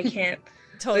headache. I can't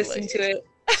totally. listen to it.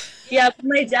 Yeah, but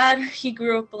my dad, he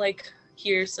grew up like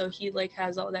here, so he like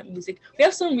has all that music. We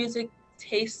have some music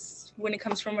tastes when it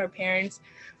comes from our parents,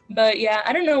 but yeah,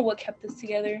 I don't know what kept us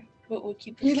together. What would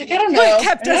keep us You're like, I together? don't know. What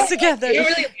kept us together? We don't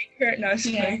really like her. No, it's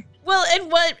Yeah. fine. Well,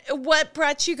 and what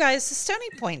brought you guys to Stony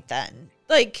Point then?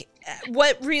 Like,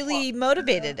 what really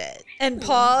motivated it? And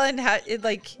Paul and how it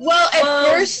like Well, at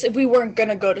Well- first we weren't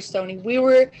gonna go to Stony. We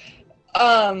were,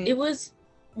 It was,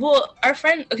 well, our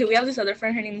friend, okay, we have this other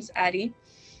friend, her name's Addie,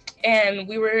 and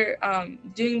we were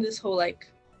doing this whole like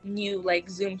new like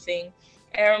Zoom thing.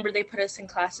 And I remember they put us in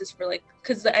classes for like,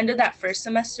 because the end of that first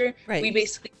semester, Right. we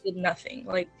basically did nothing.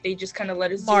 Like they just kind of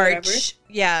let us do whatever. March,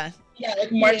 yeah, Yeah,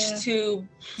 like March Yeah. to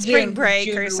spring June, break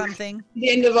June or or- something. the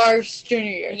end of our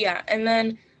junior year. yeah, and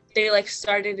then they like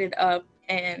started it up,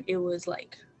 and it was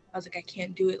like, I was like, I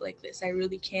can't do it like this. I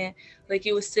really can't. Like,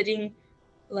 it was sitting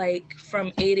like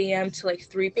from 8 a.m. to like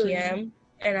 3 p.m.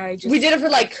 and I just, we did it for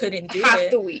like couldn't do half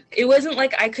it. the week. It wasn't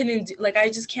like I couldn't do, like, I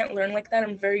just can't learn like that.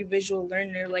 I'm a very visual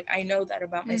learner. Like, I know that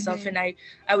about myself, and I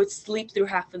would sleep through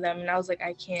half of them, and I was like,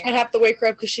 I can't. I'd have to wake her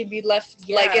up because she'd be left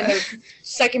like in the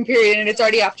second period, and it's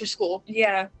already after school.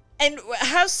 Yeah. And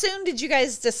how soon did you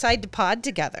guys decide to pod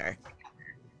together?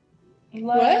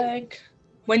 Like,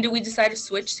 when did we decide to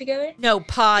switch together? No,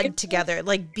 pod together.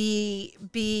 Like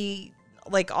be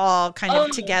like all kind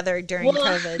of together during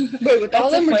COVID. Wait, with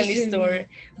all That's them a or funny just- story.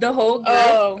 The whole group.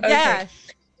 Oh. Okay. Yeah.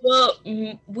 Well,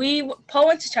 Paul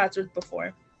went to Chatsworth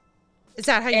before. Is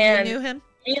that how you And- knew him?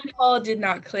 Me and Paul did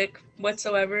not click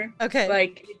whatsoever. Okay.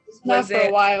 Like, it just Not for a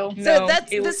wasn't. while. So No,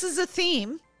 this is a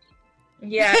theme.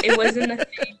 Yeah, it wasn't a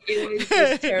thing. It was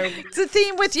just terrible. It's a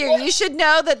theme with you. You should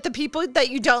know that the people that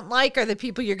you don't like are the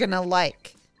people you're gonna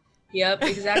like. Yep,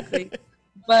 exactly.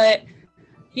 But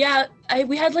yeah,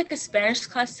 we had like a Spanish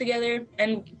class together,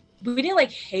 and we didn't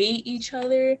like hate each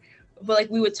other, but like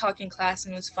we would talk in class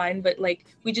and it was fine, but like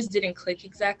we just didn't click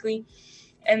exactly.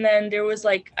 And then there was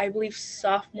like, I believe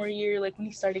sophomore year, like when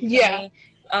he started coming,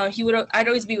 I'd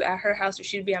always be at her house or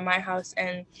she'd be at my house,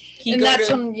 and And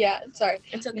that's when, sorry.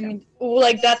 it's okay.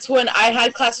 Like, that's when I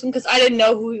had class with him because I didn't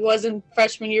know who he was in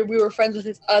freshman year. We were friends with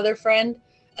his other friend,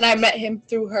 and I met him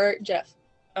through her, Jeff.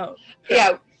 Oh,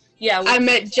 Yeah, yeah. I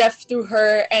met Jeff through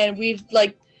her, and we've,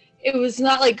 like, it was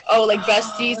not like, like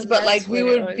besties, but, like, that's we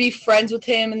what it would was. be friends with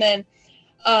him. And then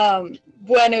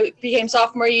when it became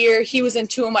sophomore year, he was in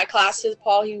 2 of my classes.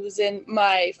 Paul, he was in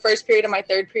my first period and my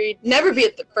third period. Never be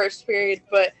at the first period,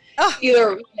 but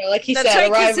either, like he That's said,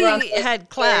 right, arrive 'cause around he first had third.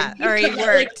 class or he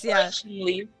worked. Yeah.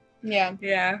 Yeah.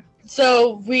 Yeah.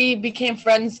 So we became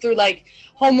friends through, like,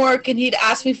 homework, and he'd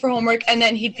ask me for homework, and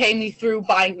then he'd pay me through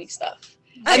buying me stuff.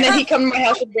 And then he'd come to my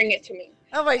house and bring it to me.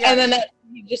 Oh my god. And then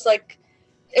he just, like,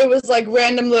 it was, like,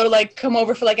 random little, like, come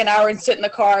over for, like, an hour and sit in the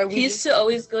car. He used to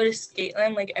always go to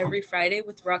Skateland like every Friday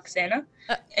with Roxana,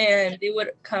 and they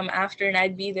would come after, and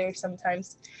I'd be there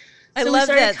sometimes. I So we love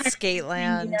started that kind of Skateland.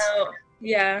 hanging out.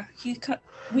 Yeah, we kind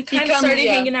of comes, started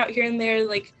yeah. hanging out here and there,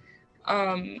 like,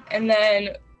 and then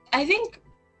I think,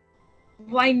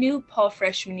 well, I knew Paul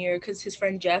freshman year because his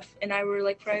friend Jeff and I were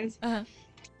like friends,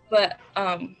 but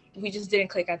we just didn't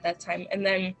click at that time. And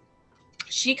then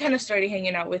she kind of started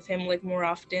hanging out with him like more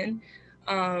often.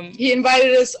 He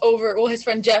invited us over, well, his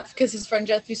friend Jeff, because his friend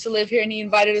Jeff used to live here, and he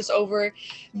invited us over.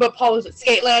 But Paul was at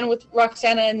Skateland with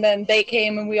Roxana, and then they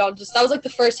came, and we all just, that was, like, the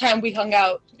first time we hung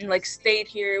out. And like stayed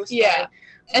here. It was Yeah. fun.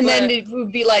 And then But- it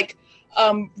would be, like,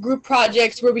 group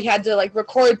projects where we had to, like,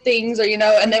 record things, or,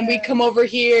 and then we'd come over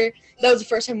here. That was the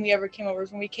first time we ever came over,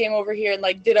 when we came over here and,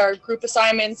 like, did our group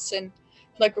assignments and,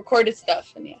 like, recorded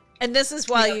stuff, and And this is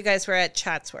while you guys were at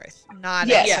Chatsworth, not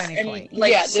Yes. at Yeah, Stony and Point.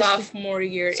 like Yeah, this is sophomore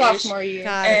year. sophomore year.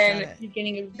 Got it, and got it.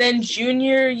 Beginning of Then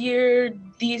junior year,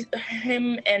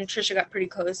 him and Trisha got pretty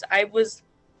close. I was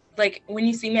like, when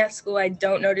you see me at school, I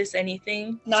don't notice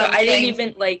anything. Not so I didn't anything.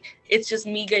 even like. It's just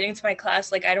me getting to my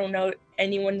class. Like I don't know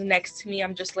anyone next to me.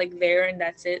 I'm just like there, and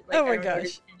that's it. Like, Oh my I don't gosh.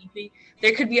 notice anything.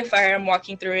 There could be a fire. I'm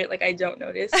walking through it. Like I don't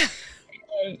notice.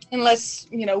 unless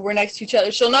we're next to each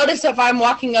other, she'll notice if I'm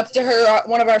walking up to her, or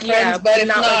one of our friends. Yeah, but but if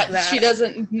not not, like that. she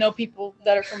doesn't know people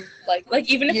that are from like. Like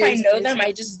even if I years know and them, years.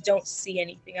 I just don't see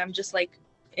anything. I'm just like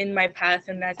in my path,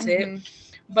 and that's it. Mhm.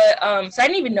 But so I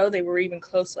didn't even know they were even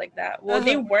close like that. Well,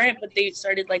 they weren't, but they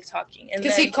started like talking. And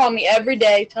Because then, he'd call me every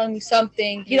day, telling me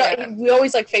something. Yeah. We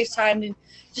always like FaceTimed and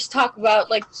just talk about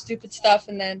like stupid stuff,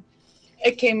 and then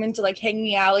it came into like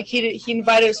hanging out. Like he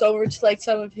invited us over to like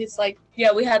some of his like.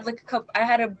 yeah, we had like a couple. I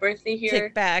had a birthday here.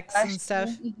 Kickbacks and last stuff.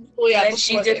 Well, yeah, and then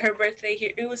she before did that. her birthday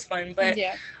here. It was fun, but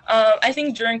Yeah. I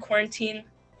think during quarantine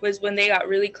was when they got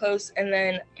really close. And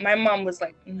then my mom was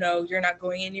like, "No, you're not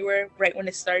going anywhere." Right when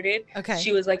it started, Okay.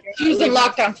 she was like, She was in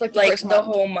lockdown for like the like first the month.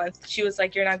 whole month. She was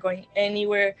like, "You're not going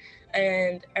anywhere."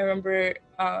 And I remember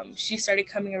she started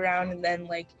coming around, and then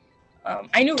like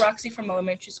I knew Roxy from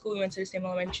elementary school. We went to the same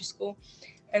elementary school.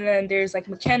 And then there's like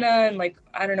McKenna and like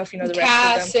I don't know if you know the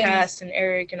rest of them, Cass and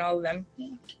Eric and all of them. Yeah.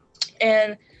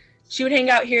 And she would hang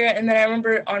out here. And then I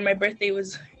remember on my birthday, it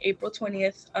was April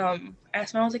 20th. I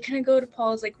asked my mom, I was like, "Can I go to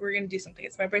Paul's? Like we're gonna do something.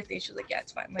 It's my birthday." She was like, "Yeah,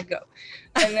 it's fine. Like go."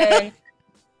 And then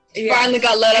Finally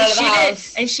got let out of the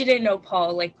house. and she didn't know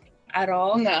Paul like at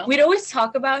all. No. We'd always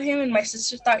talk about him, and my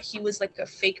sister thought he was like a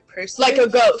fake person. Like a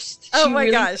ghost. Oh She my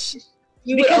really- gosh.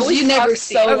 You would Because always you never talk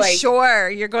see- so Oh, like sure.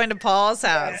 You're going to Paul's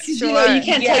house. You Sure. know, you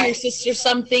can't tell Yeah. your sister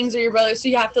some things or your brother, so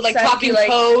you have to like talk exactly, in like,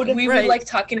 code. We Right. would like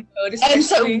talk in code, And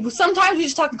especially. so sometimes we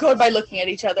just talk in code by looking at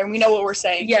each other and we know what we're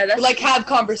saying. Yeah, that's We, like have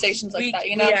conversations like that,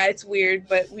 you know? Yeah, it's weird,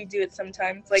 but we do it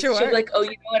sometimes. Like she'll Sure. be like, "Oh,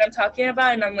 you know what I'm talking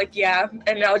about?" And I'm like, "Yeah,"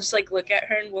 and I'll just like look at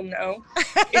her and we'll know.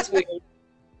 It's weird.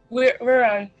 We're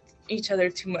around each other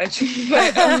too much,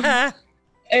 but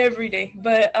every day.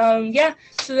 But yeah.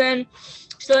 So then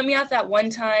she let me out that one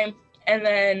time, and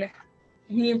then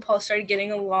me and Paul started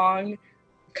getting along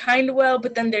kind of well.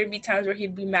 But then there'd be times where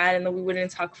he'd be mad, and then we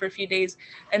wouldn't talk for a few days,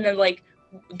 and then like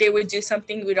they would do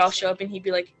something, we'd all show up, and he'd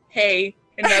be like, "Hey."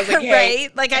 And I was like, hey.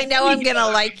 Right? Like, I know I'm going to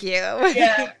like you.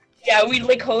 Yeah. Yeah, we'd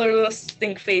like hold our little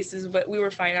stink faces, but we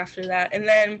were fine after that. And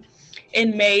then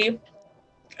in May,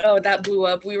 oh, that blew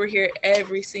up. We were here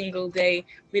every single day.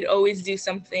 We'd always do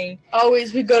something.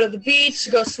 Always, we go to the beach,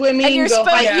 go swimming, And you're, go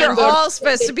hiking. you're go all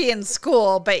supposed to be in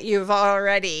school, but you've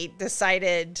already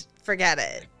decided, forget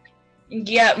it.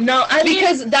 Yeah, no, I mean,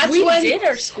 Because that's we when- did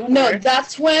our schoolwork. No,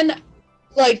 that's when,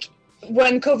 like,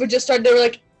 when COVID just started, they were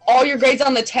like, all your grades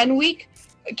on the 10 week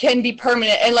can be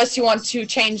permanent unless you want to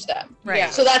change them. Right. Yeah.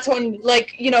 So that's when,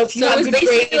 like, you know, if you So it have was good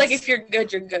basically grades. like if you're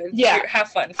good, you're good. Yeah. Have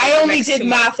fun. for I the only next did 2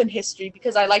 months. math and history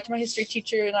because I liked my history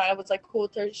teacher and I was like, cool,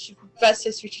 she's the best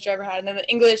history teacher I ever had. And then the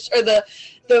English or the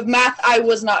math I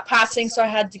was not passing, so I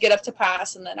had to get up to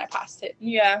pass, and then I passed it.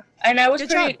 Yeah, and I was Good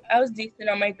pretty. job. I was decent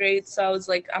on my grades, so I was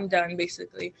like, I'm done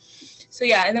basically. So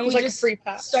yeah, and then It was we like a just free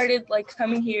pass. started like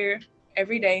coming here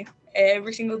every day,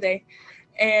 every single day,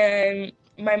 and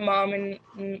my mom and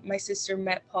my sister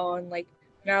met Paul, and like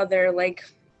now they're like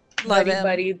Love him.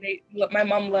 buddy. My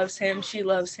mom loves him. She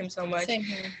loves him so much, Same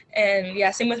here. and yeah,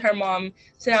 same with her mom.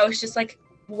 So now it's just like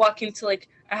walking to like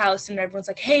a house and everyone's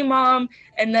like, "Hey, mom,"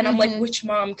 and then I'm like, Mhm. "Which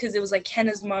mom?" Because it was like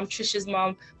Kenna's mom, Trisha's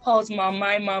mom, Paul's mom,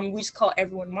 my mom. We just call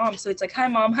everyone mom. So it's like, "Hi,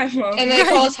 mom. Hi, mom." And they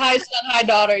call us hi son, hi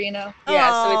daughter, you know. Yeah,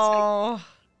 so it's Oh,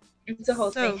 like it's a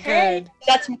whole so thing. Hey, good.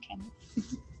 That's McKenna.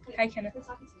 hi, Kenna.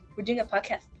 We're doing a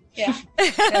podcast. Yeah.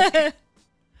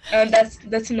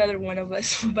 That's another one of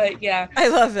us. But yeah, I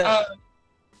love it.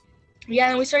 yeah,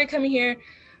 and we started coming here.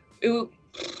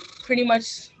 Pretty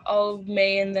much all of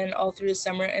May and then all through the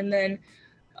summer, and then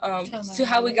so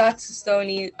how we got to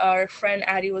Stony, our friend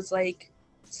Addie was like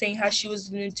saying how she was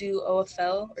gonna do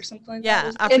OFL or something like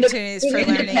Yeah, that. opportunities for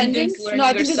learning. Independence? Learning No,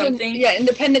 I or think it's something. yeah,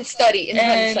 independent study.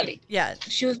 Independent And- study. Yeah.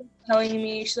 She was telling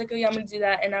me, she's like, "Oh yeah, I'm gonna do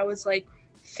that," and I was like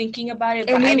thinking about it,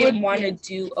 And but we I didn't would- want to yeah.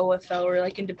 do OFL or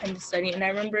like independent study. And I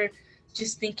remember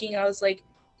just thinking, I was like,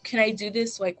 can I do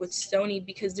this like with Stony,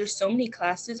 because there's so many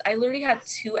classes. I literally had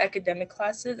 2 academic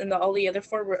classes, and all the other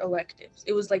 4 were electives.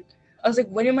 It was like, I was like,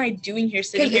 what am I doing here,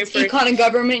 sitting Because here it's for econ and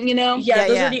government, you know. yeah, Yeah,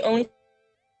 those yeah. are the only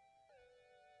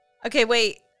Okay,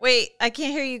 wait. I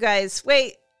can't hear you guys.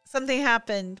 Wait, something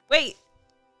happened. Wait,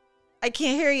 I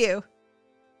can't hear you.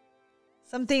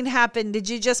 Something happened. Did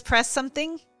you just press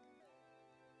something?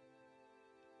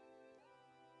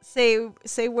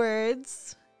 Say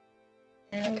words.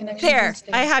 There,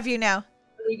 I have you now.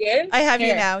 really good. I have you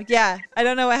Here. now. Yeah, I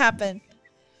don't know what happened.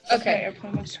 Okay, I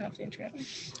probably must turn off the internet.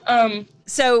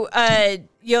 So,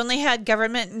 you only had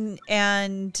government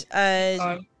and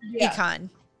Yeah. econ.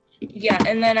 Yeah,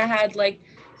 and then I had like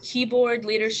keyboard,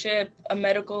 leadership, a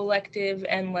medical elective,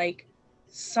 and like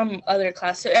some other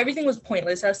class. So everything was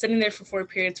pointless. I was sitting there for 4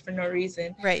 periods for no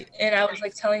reason. Right. And I was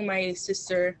like telling my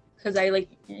sister, because I like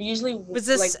usually Was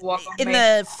this like walk on in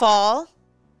my, the fall?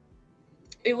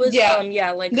 it was Yeah.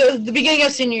 like The beginning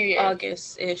of senior year.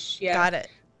 August-ish, yeah. Got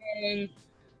it.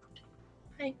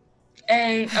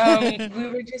 And we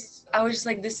were just, I was just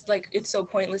like, this, like, it's so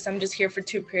pointless. I'm just here for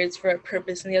 2 periods for a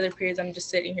purpose, and the other periods I'm just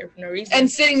sitting here for no reason. And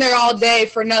sitting there all day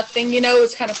for nothing, you know,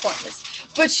 it's kind of pointless.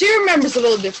 But she remembers a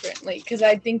little differently, because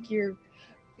I think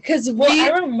because I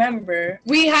remember.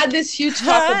 we had this huge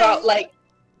talk about like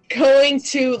going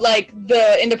to like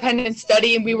the independent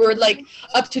study, and we were like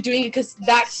up to doing it because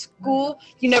that school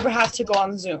you never have to go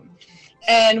on Zoom.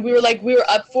 And we were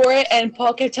up for it, and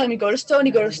Paul kept telling me, go to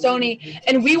Stony.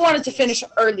 And we wanted to finish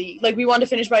early. Like, we wanted to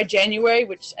finish by January,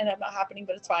 which ended up not happening,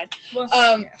 but it's fine. Well,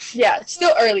 Yeah, it's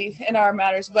still early in our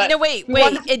matters, but No, wait. we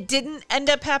wanted- It didn't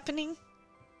end up happening?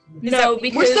 no,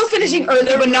 because we're still finishing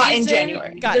early, the but not in reason-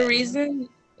 January. Got the it. reason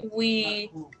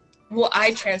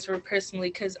I transferred personally,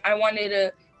 because I wanted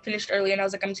to finish early, and I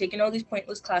was like, I'm taking all these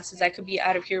pointless classes. I could be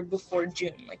out of here before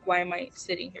June. Like, why am I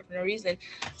sitting here for no reason?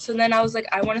 So then I was like,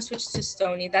 I want to switch to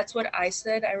Stony. That's what I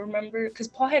said. I remember, because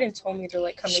Paul hadn't told me to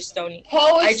like come to Stony.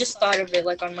 Paul was, I just thought of it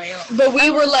like on my own. but we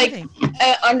were like Kidding.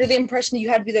 under the impression you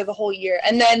had to be there the whole year.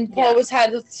 And then Paul Yeah.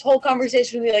 had this whole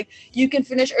conversation with me, like, you can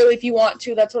finish early if you want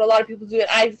to. That's what a lot of people do. And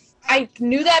I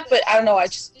knew that, but I don't know. I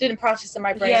just didn't process in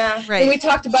my brain. Yeah. Right. When we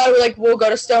talked about it, we're like, we'll go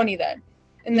to Stony then.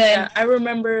 And then Yeah, I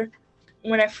remember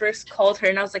when I first called her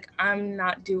and I was like, I'm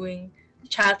not doing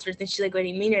Chatsworth. And she's like, what do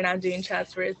you mean you're not doing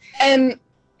Chatsworth? and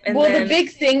well, then, the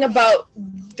big thing about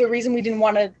the reason we didn't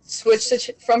want to switch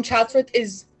from Chatsworth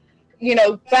is, you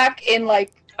know, back in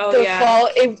like the fall,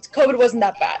 COVID wasn't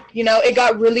that bad. You know, it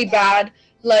got really bad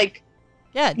like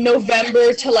Yeah.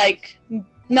 November to like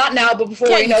not now, but before.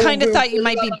 Yeah, you you know, kind of we thought you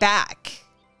really might be got- back.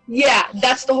 Yeah,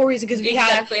 that's the whole reason because we had.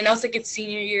 Exactly. And I was like, it's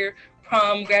senior year,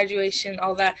 prom, graduation,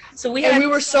 all that. So we And had we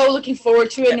were so looking forward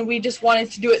to it, and we just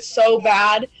wanted to do it so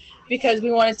bad because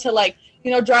we wanted to, like,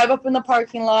 you know, drive up in the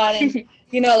parking lot and,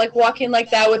 you know, like walk in like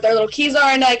that with our little keys on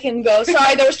our neck and go,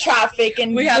 sorry, there was traffic,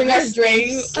 and we have bring our this thing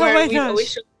drinks. Oh where my we gosh.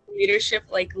 always show leadership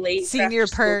like late. for Senior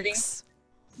after-school thing. perks.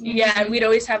 Yeah, and we'd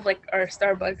always have like our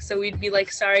Starbucks, so we'd be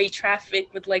like, sorry,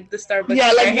 traffic with like the Starbucks.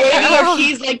 Yeah, in like our waving hand. our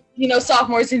keys like, you know,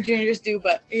 sophomores and juniors do,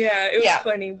 but Yeah, it was Yeah.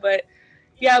 funny, but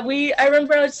yeah, I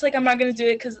remember I was just like, I'm not gonna do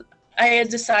it because I had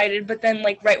decided, but then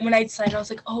like right when I decided, I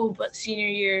was like, oh, but senior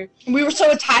year. we were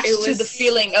so attached It to was- the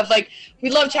feeling of like,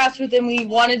 we love Chatsworth and we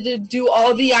wanted to do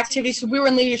all the activities. So we were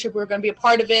in leadership, we were going to be a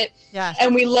part of it, Yeah.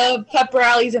 and we love pep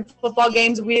rallies and football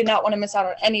games, and we did not want to miss out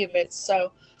on any of it.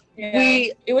 So Yeah,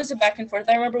 it was a back and forth.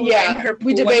 I remember we were in her pool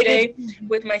we one debated. day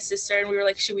with my sister, and we were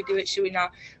like, should we do it? Should we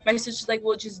not? My sister's like,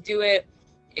 we'll just do it.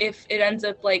 If it ends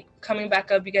up like coming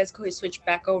back up, you guys go ahead switch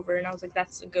back over. And I was like,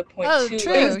 that's a good point Oh, too.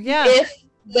 true. Like, Yeah. If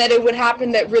that it would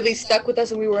happen that really stuck with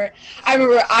us, and we were, I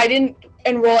remember I didn't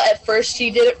enroll at first, she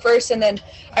did it first, and then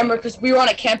I remember because we were on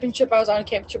a camping trip, I was on a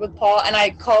camping trip with Paul, and I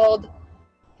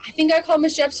think I called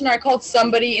Miss Jepson, or I called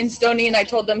somebody in Stony, and I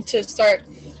told them to start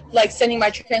like sending my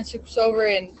transcripts over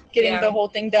and getting Yeah. the whole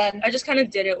thing done. I just kind of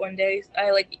did it one day.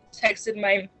 I like texted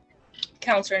my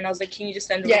counselor, and I was like, can you just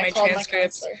send over Yeah, my I called my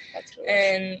transcripts? counselor. That's what it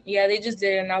was. And yeah, they just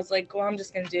did it, and I was like, well, I'm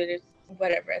just gonna do it,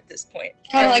 whatever at this point.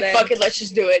 Kind of And like, then- fuck it, let's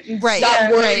just do it. And Right, Stop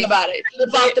yeah, worrying right. about it.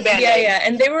 Rip off the band-aid. Yeah,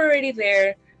 and they were already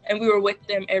there, and we were with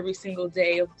them every single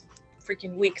day of the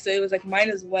freaking week, so it was like, might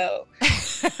as well.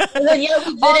 And then yeah,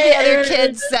 we did All the it, other and-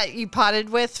 kids that you potted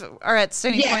with are at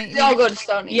Stony Yeah, Point. they all go to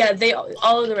Stony. Yeah,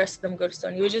 all of the rest of them go to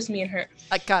Stony. It was just me and her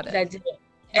I got it. that did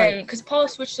it, Right. and because Paul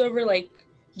switched over like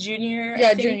junior. I Yeah,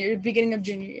 think. junior, beginning of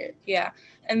junior year. Yeah,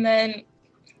 and then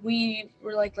we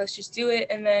were like, let's just do it,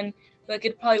 and then like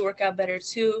it'd probably work out better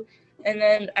too. And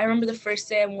then I remember the first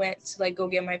day I went to like go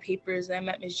get my papers, and I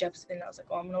met Miss Jepson. And I was like,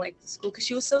 oh, I'm gonna like the school because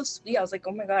she was so sweet. I was like,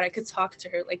 oh my god, I could talk to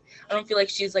her. Like, I don't feel like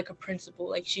she's like a principal.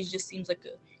 Like, she just seems like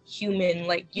a human.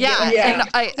 Like, you get Yeah, what I'm Yeah.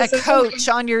 and a This is coach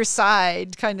on your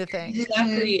side kind of thing.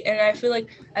 Exactly. And I feel like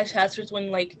at Chatsworth, when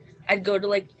like I'd go to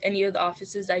like any of the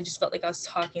offices, I just felt like I was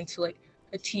talking to like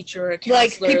a teacher or a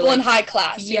counselor. Like people in like, high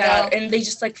class. yeah, You know? and they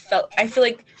just like felt. I feel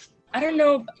like I don't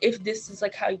know if this is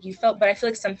like how you felt, but I feel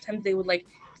like sometimes they would like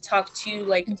talk to you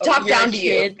like oh, Talk you're down a to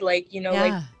you. kid, like you know,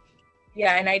 like Yeah.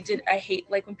 yeah. And I hate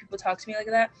like when people talk to me like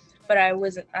that. But I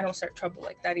don't start trouble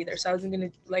like that either. So I wasn't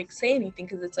gonna like say anything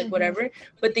because it's like Mhm. whatever.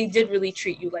 But they did really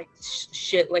treat you like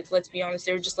shit. Like, let's be honest,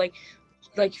 they were just like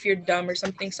if you're dumb or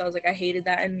something. So I was like, I hated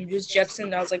that. And just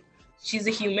Jepson, I was like, she's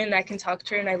a human. I can talk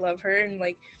to her and I love her. And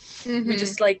like we Mhm.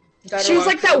 just like got She was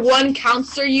along like that one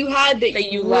counselor you had that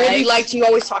That you you really liked. liked. You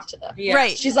always talk to them. Yeah.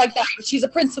 Right. She's like that. She's a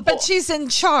principal. But she's in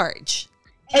charge.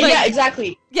 And like- yeah,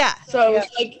 exactly. Yeah, So Yeah.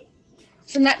 it's like,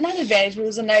 it's not an advantage, but it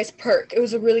was a nice perk. It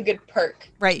was a really good perk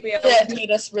right. Yeah, that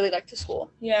made us really like the school.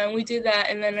 yeah, and we did that,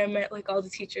 and then I met like all the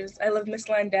teachers. I love Miss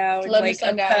Landau and Love like Miss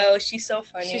Landau. Appel. She's so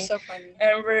funny. She's so funny.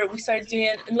 I remember we started doing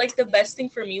it, and like the best thing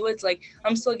for me was like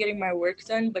I'm still getting my work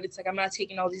done, but it's like I'm not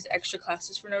taking all these extra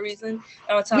classes for no reason.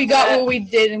 And on top We of got that, what we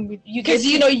did, and You because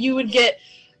get you know you would get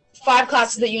 5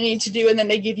 classes that you need to do, and then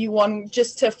they give you one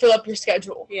just to fill up your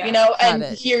schedule. Yeah. You know, Got and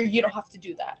it. here you don't have to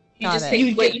do that. you Got just it. take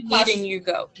You what get you need classes- and you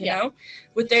go. You Yeah. know,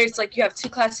 with there it's like you have 2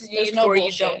 classes you There's need no or you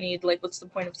bullshit. don't need. Like, what's the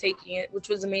point of taking it? Which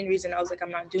was the main reason I was like,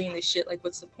 I'm not doing this shit. Like,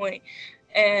 what's the point?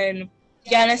 And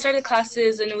yeah, and I started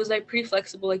classes, and it was like pretty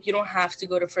flexible. Like, you don't have to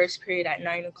go to first period at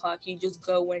 9 o'clock. You just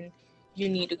go when you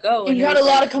need to go. And you it had a was,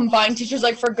 lot like, of combined teachers,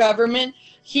 like for government.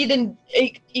 He didn't,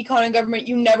 econ and government,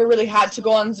 you never really had to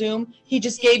go on Zoom. He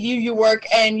just gave you your work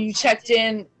and you checked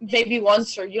in maybe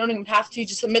once, or you don't even have to. You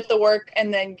just submit the work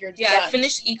and then you're Yeah, done. I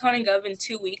finished econ and gov in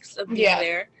 2 weeks of being Yeah.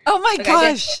 there. Oh my Like, I did-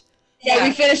 gosh. Yeah,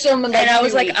 we finished them in like And I 3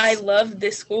 was like, weeks. I love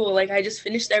this school. Like, I just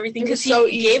finished everything It was because so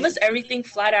he gave easy. us everything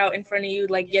flat out in front of you.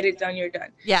 Like, get it done, you're done.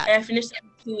 Yeah. And I finished it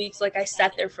in 2 weeks. Like, I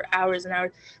sat there for hours and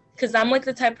hours because I'm like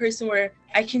the type of person where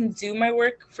I can do my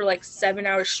work for like 7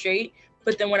 hours straight,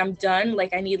 but then when I'm done,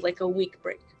 like I need like a week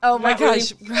break. Oh my Not really,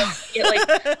 gosh.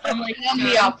 I'm like I'm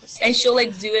the done. opposite. And she'll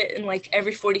like do it in like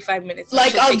every 45 minutes.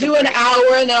 Like she'll I'll take a do an break.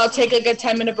 hour and then I'll take like a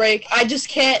 10-minute break. I just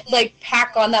can't like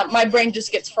pack on that. My brain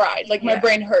just gets fried. Like my Yeah.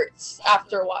 brain hurts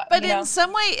after a while. But you know? in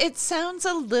some way, it sounds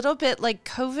a little bit like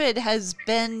COVID has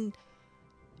been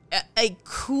a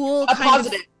cool A kind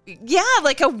positive. of, yeah,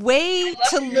 like a way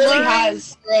to It really learn.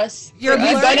 has for us. You're We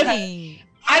benefit- learning.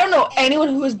 I don't know anyone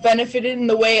who has benefited in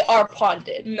the way our pod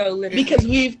did. No, literally. Because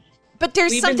we've But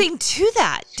there's We've been- something to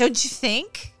that, don't you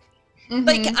think?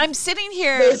 Like, mhm. I'm sitting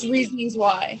here. There's reasonings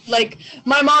why. Like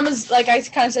my mom is like I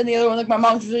kind of said in the other one. Like my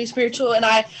mom's really spiritual, and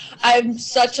I'm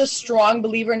such a strong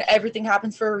believer in everything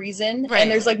happens for a reason, Right. and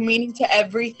there's like meaning to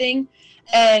everything.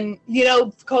 And you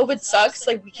know, COVID sucks.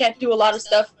 Like we can't do a lot of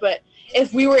stuff, but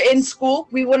if we were in school,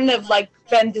 we wouldn't have like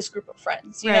been this group of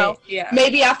friends. You Right. know, yeah.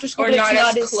 maybe after school, Or but not it's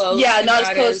not as as close, yeah, and not as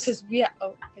not close as- because we.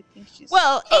 Oh, I think she's.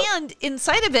 Well, Oh. and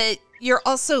inside of it, you're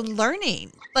also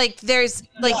learning. Like, there's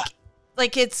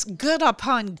like it's good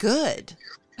upon good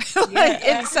like,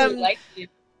 in some like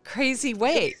crazy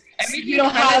way. everything You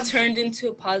don't kind have- of turned into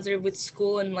a positive with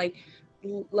school and like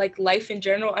life in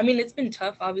general. I mean, it's been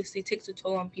tough. Obviously, it takes a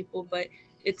toll on people, but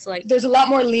it's like There's a lot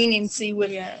more leniency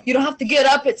with. yeah, You don't have to get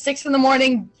up at 6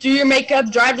 a.m, do your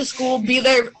makeup, drive to school, be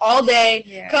there all day,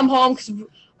 Yeah. come home. Because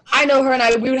I know her and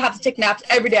I, we would have to take naps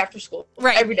every day after school.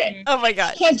 Right. Every day. Oh my I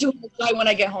god. can't do it right when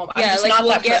I get home. I'm yeah. just Like not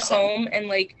we'll that get person. home and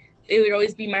like it would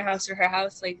always be my house or her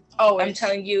house. Like Always. I'm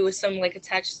telling you, with some like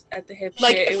attached at the hip.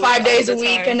 Like shit, it was 5 all days the a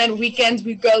week, time. and then weekends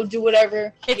we go do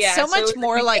whatever. It's Yeah, so so much it's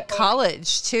more like like at home.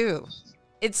 college too.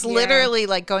 It's Yeah. literally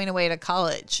like going away to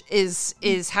college is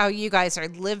how you guys are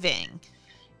living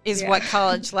is Yeah. what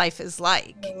college life is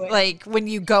like. No way. Like when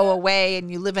you go away and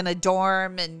you live in a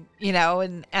dorm and you know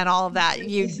and all of that.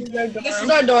 You This is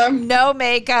our dorm. no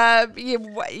makeup,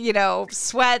 you know,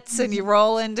 sweats and you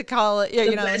roll into college,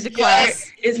 you know, into class.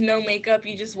 Is no makeup.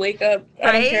 You just wake up. I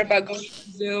Right? don't care about going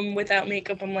to Zoom without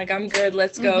makeup. I'm like, I'm good.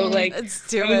 Let's go. Mhm. Like Let's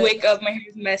do we it. wake up, my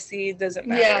hair's messy. It doesn't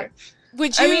matter. Yeah.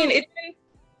 Would you I mean, it's been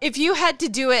if you had to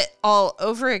do it all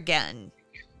over again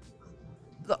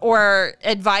or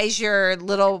advise your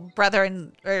little brother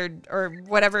and or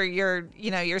whatever your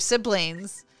your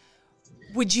siblings,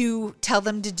 would you tell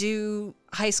them to do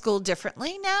high school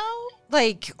differently now?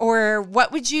 Like, or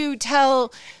what would you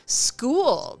tell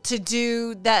school to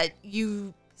do that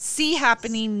you see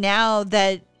happening now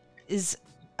that is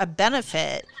a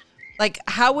benefit? Like,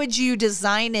 how would you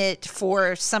design it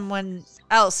for someone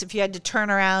else if you had to turn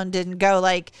around and go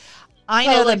like, I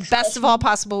know the like best of all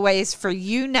possible ways for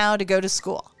you now to go to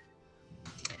school,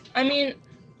 I mean,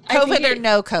 I think COVID or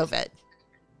no COVID?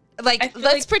 I Like, feel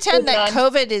let's like pretend that hold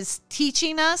on. COVID is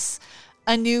teaching us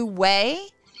a new way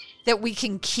that we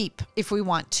can keep if we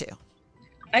want to.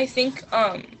 I think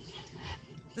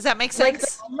Does that make like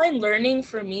sense? the online learning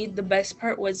for me, the best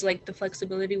part was like the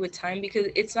flexibility with time, because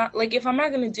it's not like if I'm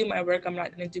not gonna do my work, I'm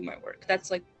not gonna do my work. That's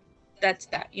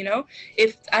that, you know.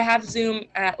 If I have Zoom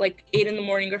at like 8 a.m.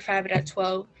 or 5 at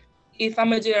 12, if I'm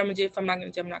gonna do it, I'm gonna do it. If I'm not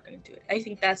gonna do it, I'm not gonna do it. I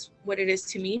think that's what it is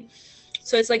to me.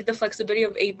 So it's like the flexibility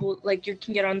of able, like you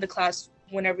can get on the class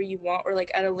whenever you want or like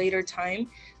at a later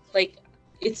time. Like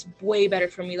it's way better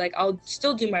for me. Like I'll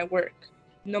still do my work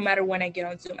no matter when I get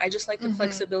on Zoom. I just like the Mhm.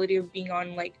 flexibility of being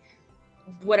on like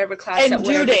whatever class And at due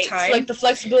whatever dates. time. Like the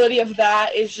flexibility of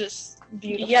that is just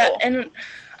beautiful. Yeah, and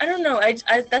I don't know. I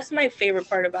that's my favorite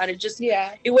part about it. Just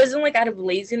yeah. it wasn't like out of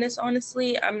laziness,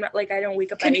 honestly. I'm not like I don't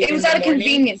wake up at 8 It was in out the of morning.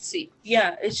 conveniency.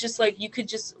 Yeah, it's just like you could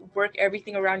just work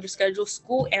everything around your schedule,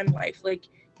 school and life. Like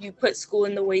you put school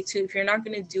in the way too. If you're not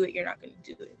gonna do it, you're not gonna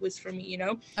do it. Was for me, you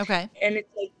know. Okay. And it's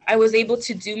like I was able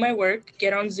to do my work,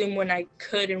 get on Zoom when I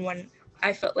could and when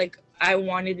I felt like I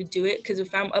wanted to do it. Because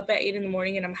if I'm up at 8 in the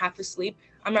morning and I'm half asleep,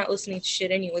 I'm not listening to shit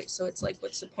anyway. So it's like,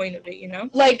 what's the point of it, you know?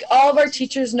 Like all of our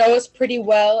teachers know us pretty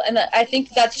well, and I think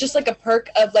that's just like a perk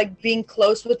of like being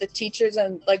close with the teachers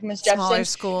and like Miss Smaller Jepson.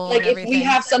 school Like and if everything. we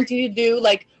have something to do,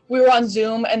 like we were on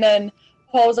Zoom and then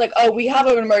Paul was like, "Oh, we have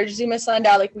an emergency, Miss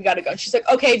Landau. Like we gotta go." And she's like,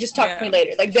 "Okay, just talk to me Yeah.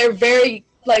 later." Like they're very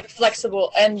like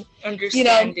flexible, and you know,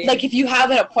 Understanding. like if you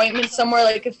have an appointment somewhere,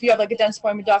 like if you have like a dentist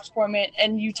appointment, doctor's appointment,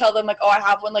 and you tell them like, "Oh, I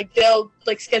have one," like they'll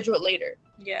like schedule it later.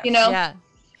 yeah. You know? Yeah.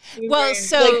 We Well,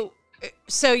 were in-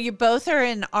 so you both are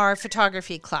in our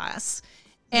photography class,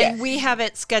 and Yes. we have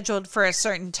it scheduled for a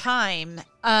certain time.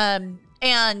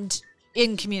 And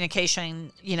in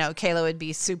communication, you know, Kayla would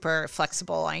be super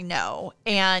flexible, I know.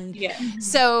 And yeah.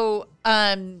 so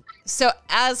so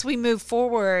as we move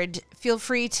forward, feel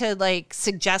free to like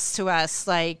suggest to us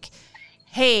like,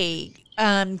 hey,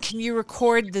 can you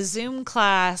record the Zoom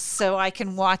class so I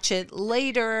can watch it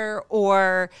later?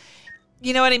 Or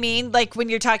You know what I mean? Like when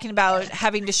you're talking about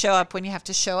having to show up when you have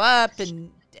to show up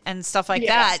and stuff like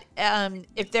that.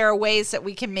 If there are ways that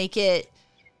we can make it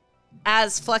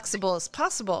as flexible as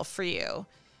possible for you.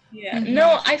 Yeah.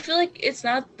 No, I feel like it's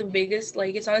not the biggest,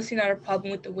 like it's honestly not a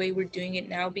problem with the way we're doing it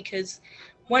now because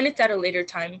one, it's at a later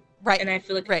time. Right. And I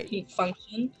feel like it can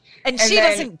function. And she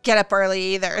doesn't get up early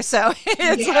either. So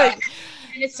it's like.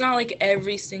 And it's not like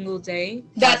every single day.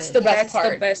 That's the best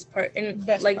part. That's the best part. And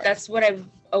that's what I've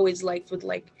always liked with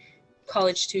like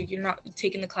college too. You're not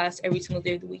taking the class every single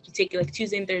day of the week. You take it like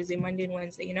Tuesday and Thursday, Monday and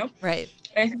Wednesday, you know? Right.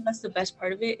 And I think that's the best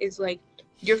part of it is like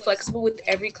you're flexible with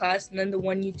every class, and then the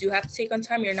one you do have to take on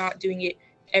time, you're not doing it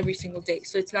every single day.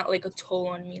 So it's not like a toll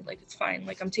on me. Like it's fine.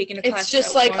 Like I'm taking a class. It's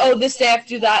just like, this day I have to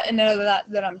do that, and then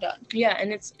that I'm done. Yeah,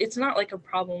 and it's not like a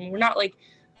problem. We're not like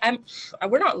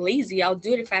we're not lazy. I'll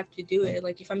do it if I have to do it.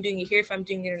 Like if I'm doing it here, if I'm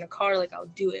doing it in a car, like I'll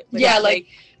do it. But like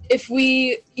if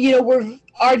we,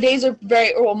 our days are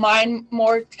mine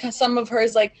more. Some of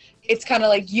hers, like it's kind of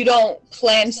like you don't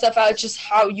plan stuff out. It's just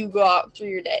how you go out through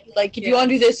your day. Like if you want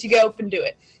to do this, you go up and do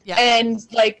it. Yeah. And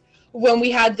like when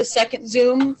we had the second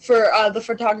Zoom for the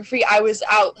photography, I was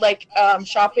out like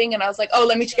shopping, and I was like, oh,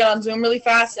 let me just get on Zoom really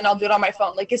fast, and I'll do it on my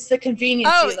phone. Like it's the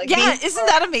convenience. Oh, like, yeah, isn't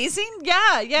that amazing?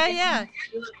 Yeah.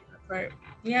 Right.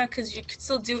 Yeah, because you could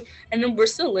still do, and then we're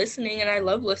still listening, and I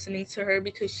love listening to her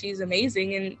because she's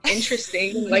amazing and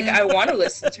interesting. Like I want to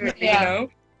listen to her, you know.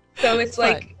 So it's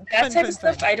like that type of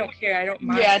stuff. I don't care. I don't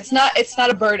mind. Yeah, it's not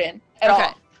a burden at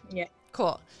all. Yeah.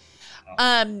 Cool.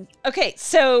 Okay,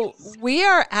 so we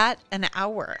are at an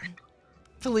hour.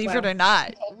 Believe it or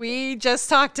not, we just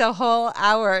talked a whole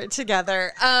hour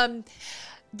together.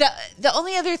 The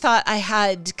only other thought I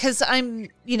had, because I'm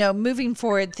moving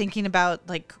forward thinking about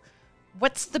like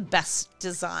what's the best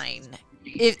design.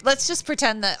 Let's just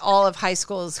pretend that all of high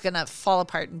school is gonna fall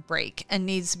apart and break and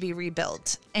needs to be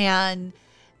rebuilt, and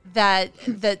that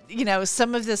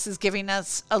some of this is giving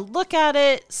us a look at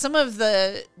it. Some of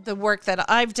the work that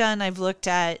I've done, I've looked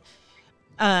at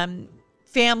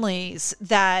families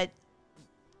that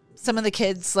some of the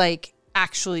kids like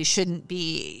actually shouldn't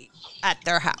be at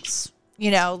their house,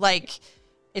 like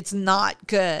it's not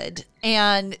good.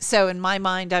 And so in my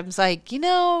mind, I was like,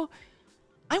 I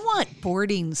want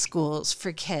boarding schools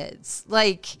for kids,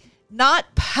 like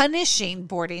not punishing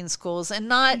boarding schools and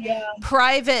not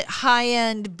private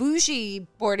high-end bougie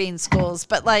boarding schools,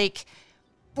 but like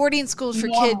boarding schools for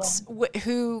kids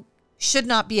who should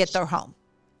not be at their home.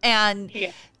 And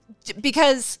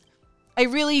because I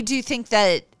really do think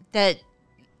that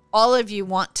all of you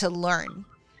want to learn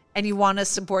and you want a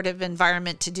supportive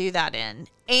environment to do that in.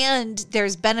 And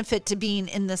there's benefit to being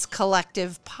in this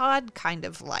collective pod kind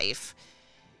of life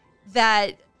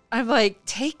that I'm like,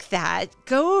 take that,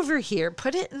 go over here,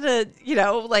 put it in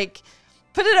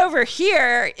put it over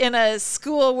here in a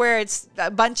school where it's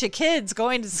a bunch of kids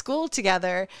going to school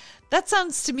together. That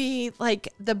sounds to me like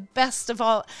the best of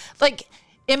all. Like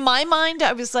in my mind,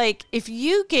 I was like, if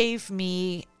you gave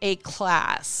me a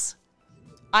class,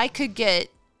 I could get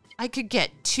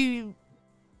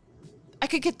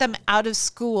them out of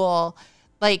school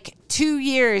like 2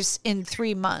 years in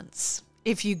 3 months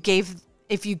if you gave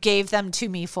them to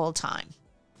me full time,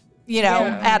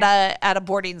 at a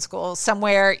boarding school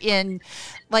somewhere in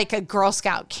like a Girl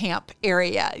Scout camp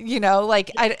area,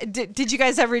 did you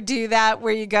guys ever do that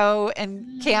where you go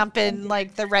and camp in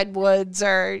like the redwoods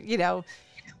or,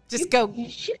 just go?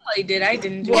 She probably did. I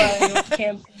didn't do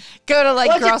camp. Go to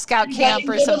like Girl Scout camp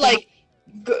or something.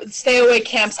 Stay away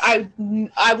camps. I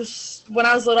was when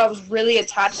I was little, I was really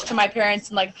attached to my parents,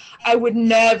 and like I would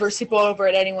never sleep over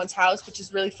at anyone's house, which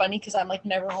is really funny because I'm like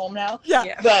never home now.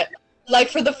 Yeah. But like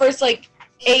for the first like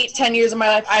 8-10 years of my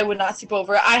life, I would not sleep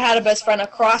over. I had a best friend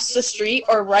across the street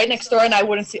or right next door, and I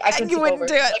couldn't sleep over. You wouldn't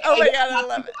do it. Like, oh my god, I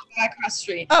love it. Across the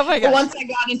street. Oh my god. But once I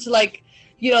got into like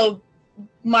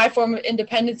my form of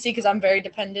independency, because I'm very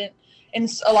dependent in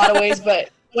a lot of ways,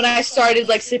 but when I started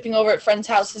like sleeping over at friends'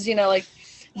 houses, like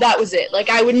that was it. Like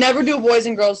I would never do a boys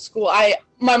and girls school.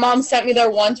 My mom sent me there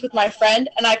once with my friend,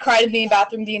 and I cried in the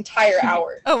bathroom the entire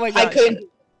hour. Oh my gosh.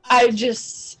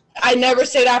 I never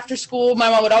stayed after school. My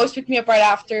mom would always pick me up right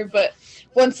after, but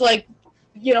once like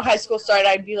high school started,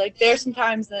 I'd be like there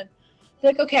sometimes, then be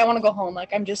like, okay, I want to go home.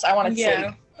 Like I want to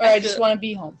sleep, or I just want to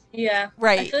be home. Yeah,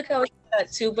 right. I feel like I was that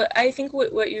too, but I think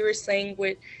what you were saying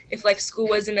with if like school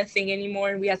wasn't a thing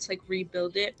anymore and we had to like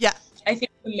rebuild it. Yeah. I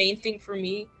think the main thing for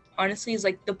me, honestly, is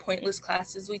like the pointless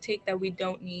classes we take that we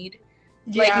don't need.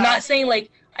 Yeah. Like not saying like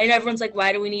I know everyone's like,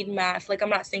 why do we need math? Like I'm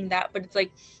not saying that, but it's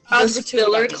like those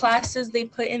filler classes they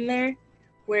put in there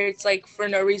where it's like for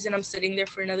no reason I'm sitting there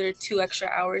for another 2 extra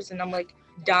hours and I'm like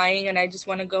dying and I just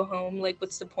want to go home. Like,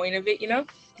 what's the point of it, you know?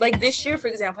 Like this year, for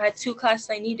example, I had 2 classes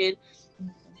I needed,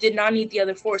 did not need the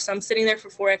other 4. So I'm sitting there for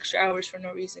 4 extra hours for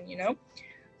no reason, you know?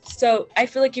 So I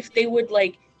feel like if they would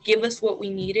like give us what we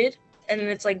needed, and then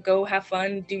it's like, go have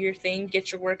fun, do your thing,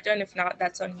 get your work done. If not,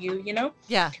 that's on you, you know?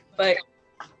 Yeah. But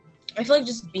I feel like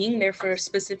just being there for a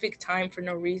specific time for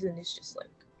no reason is just like,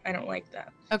 I don't like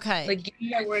that. Okay. Like, give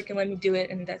me my work and let me do it,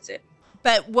 and that's it.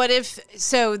 But what if,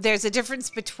 so there's a difference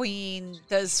between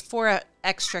those 4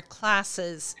 extra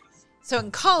classes. So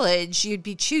in college, you'd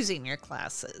be choosing your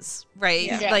classes, right?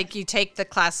 Yeah. Like you take the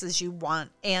classes you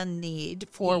want and need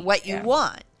for what you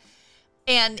want.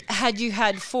 And had you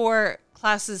had 4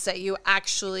 classes that you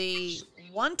actually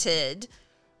wanted,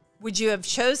 would you have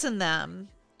chosen them?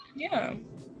 Yeah.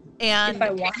 And if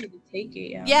I wanted to take it,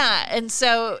 yeah. Yeah, and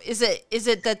so is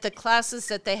it that the classes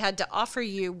that they had to offer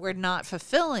you were not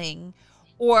fulfilling,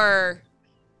 or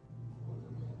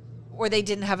they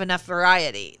didn't have enough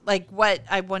variety? Like, what,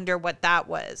 I wonder what that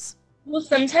was. Well,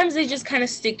 sometimes they just kind of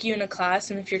stick you in a class,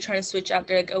 and if you're trying to switch out,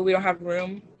 they're like, oh, we don't have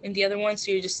room in the other one,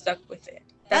 so you're just stuck with it.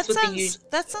 That's what they usually.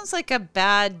 That sounds like a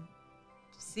bad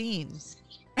scene.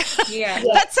 Yeah.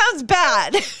 That sounds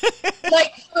bad.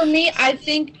 Like, for me, I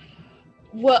think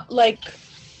like,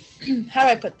 how do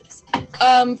I put this?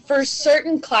 For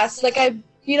certain classes, like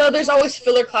there's always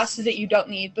filler classes that you don't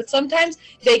need, but sometimes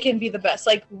they can be the best.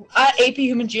 Like AP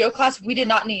Human Geo class, we did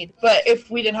not need, but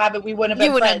if we didn't have it, we wouldn't have been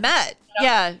You would have friends, met. you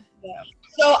know? Yeah.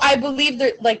 So I believe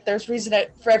that like there's reason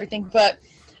for everything, but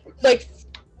like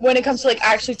when it comes to like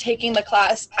actually taking the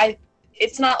class,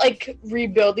 it's not like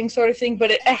rebuilding sort of thing,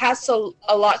 but it has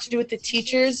a lot to do with the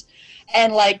teachers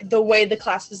and like the way the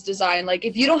class is designed. Like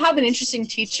if you don't have an interesting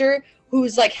teacher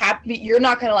who's like happy, you're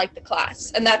not gonna like the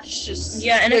class, and that's just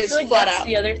and I feel like that's out.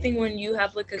 the other thing when you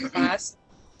have like a class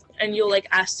and you'll like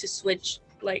ask to switch.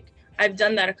 Like I've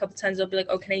done that a couple times. I'll be like,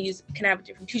 oh, can I have a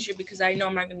different teacher because I know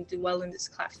I'm not gonna do well in this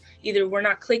class. Either we're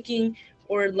not clicking,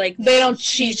 or like they don't.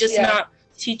 She's just not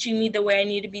teaching me the way I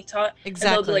need to be taught.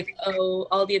 Exactly. And they'll be like, oh,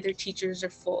 all the other teachers are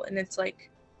full, and it's like,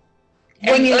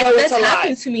 when you know that's it's a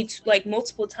happened lie. to me like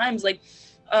multiple times. Like,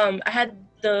 I had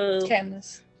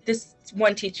this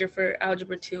one teacher for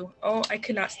Algebra 2. Oh, I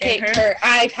could not stand her.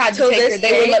 I had to take her.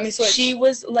 They would let me switch. She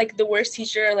was like the worst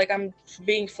teacher. Like, I'm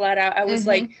being flat out. I was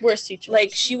like, worst teacher.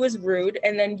 Like, she was rude,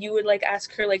 and then you would like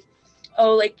ask her like,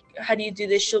 oh, like, how do you do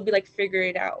this? She'll be like, figure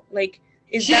it out. Like,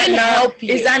 is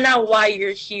that not why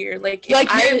you're here? Like, if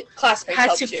I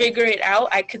had to figure it out,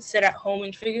 I could sit at home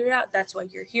and figure it out. That's why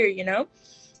you're here, you know?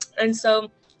 And so,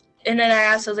 and then I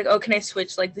asked, I was like, oh, can I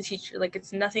switch, like, the teacher? Like,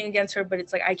 it's nothing against her, but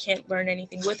it's like I can't learn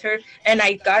anything with her. And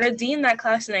I got a D in that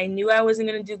class, and I knew I wasn't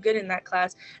going to do good in that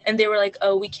class. And they were like,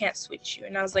 oh, we can't switch you.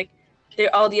 And I was like,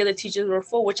 all the other teachers were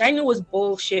full, which I knew was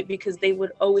bullshit because they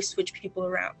would always switch people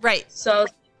around. Right. So,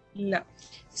 no.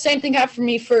 Same thing happened for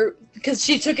me because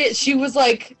she took it. She was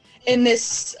like in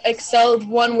this Excel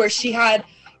one where she had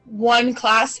one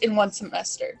class in one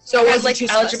semester. So it was like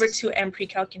Algebra 2 and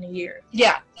Pre-Calc in a year.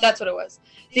 Yeah, that's what it was.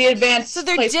 The advanced. So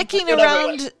they're dicking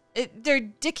around. They're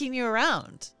dicking you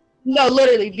around. No,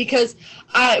 literally, because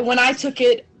when I took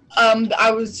it, I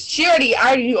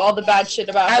already knew all the bad shit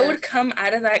about her. I would come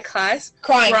out of that class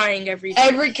crying every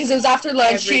day. Because it was after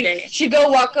lunch. Every She'd go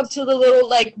walk up to the little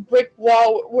like brick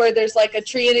wall where there's like a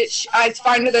tree in it. I'd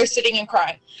find her there sitting and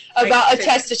crying about a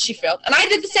test that she failed. And I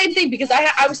did the same thing because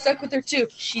I was stuck with her too.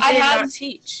 She did not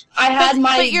teach. I had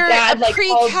my but you're dad a like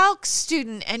pre-calc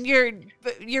student, and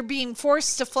you're being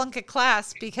forced to flunk a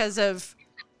class because of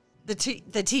the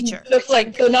teacher.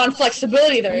 The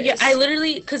non-flexibility there is. Yeah, I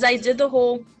literally, because I did the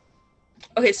whole.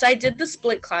 Okay, so I did the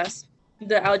split class,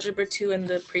 the Algebra 2 and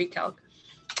the Pre-Calc.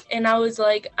 And I was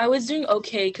doing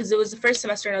okay because it was the first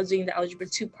semester and I was doing the Algebra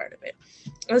 2 part of it.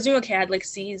 I was doing okay. I had like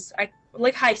C's,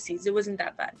 like high C's. It wasn't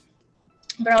that bad.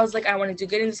 But I was like, I want to do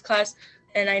good in this class.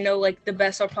 And I know like the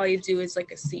best I'll probably do is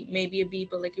like a C, maybe a B,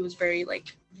 but like it was very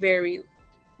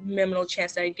minimal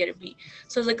chance that I'd get a B.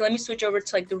 So I was like, let me switch over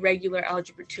to like the regular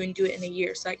Algebra 2 and do it in a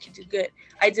year so I could do good.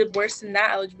 I did worse in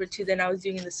that Algebra 2 than I was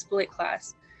doing in the split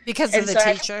class. Because of the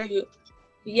teacher?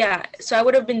 So I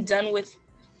would have been done with,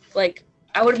 like,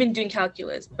 I would have been doing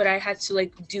calculus, but I had to,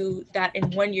 like, do that in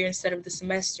 1 year instead of the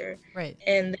semester. Right.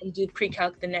 And then do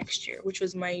pre-calc the next year, which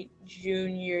was my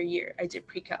junior year. I did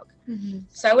pre-calc. Mm-hmm.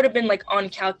 So I would have been like on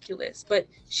calculus, but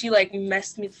she like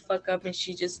messed me the fuck up, and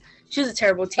she was a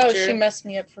terrible teacher. Oh, she messed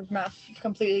me up for math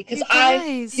completely. Because You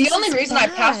guys, the this only is reason I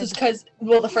passed was because,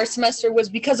 well, the first semester was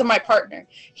because of my partner.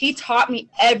 He taught me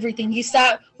everything. He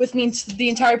sat with me the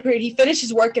entire period. He finished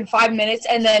his work in 5 minutes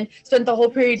and then spent the whole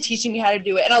period teaching me how to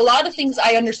do it. And a lot of things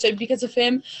I understood because of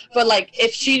him. But like,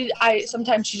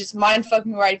 sometimes she just mind fucked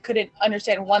me where I couldn't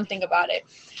understand one thing about it.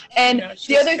 And No,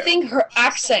 she the was other terrible. thing, her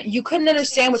accent, you couldn't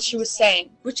understand what she was saying.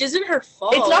 Which isn't her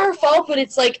fault. It's not her fault, but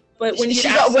it's like, But when she's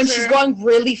she's going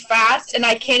really fast and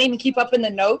I can't even keep up in the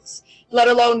notes, let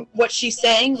alone what she's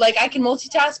saying. Like, I can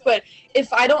multitask, but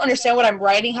if I don't understand what I'm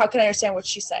writing, how can I understand what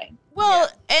she's saying? Well,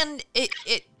 and it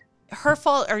her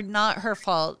fault or not her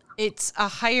fault, it's a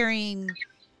hiring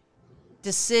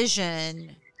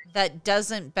decision that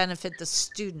doesn't benefit the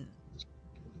student,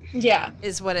 Yeah.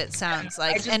 is what it sounds I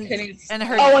like. just And couldn't.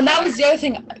 her Oh, and that was the other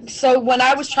thing. So when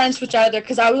I was trying to switch out of there,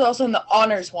 because I was also in the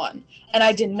honors one, and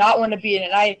I did not want to be in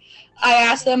it. I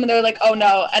asked them, and they were like, "Oh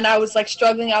no," and I was like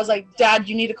struggling. I was like, "Dad,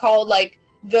 you need to call like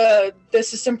the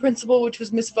assistant principal, which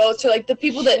was Miss Votes, or like the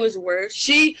people that It was worse.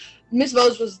 Miss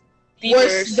Votes was The worse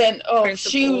worst than principal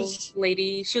she was.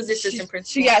 lady. She was the assistant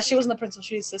principal. She wasn't the principal.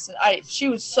 She was assistant. She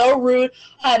was so rude.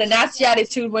 Had a nasty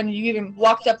attitude when you even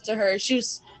walked up to her. She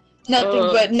was nothing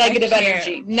but negative I can't.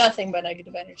 energy. Nothing but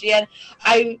negative energy. And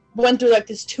I went through like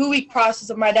this 2-week process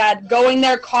of my dad going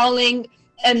there, calling,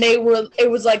 and it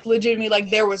was like legitimately like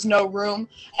there was no room,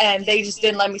 and they just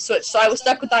didn't let me switch. So I was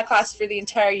stuck with that class for the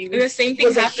entire year. And the same It thing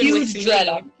was a happened with huge dread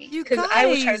me. on me. you Because I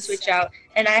was trying to guys. switch out,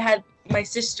 and I had my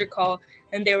sister call,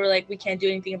 and they were like, "We can't do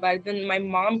anything about it." Then my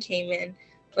mom came in,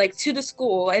 like to the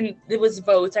school, and it was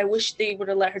Votes. I wish they would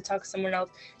have let her talk to someone else,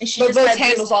 and she But just Votes had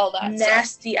handles this all that. so.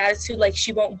 nasty attitude, like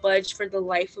she won't budge for the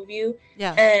life of you,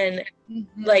 Yeah. and Mhm.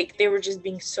 like they were just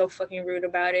being so fucking rude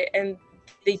about it, and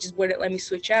they just wouldn't let me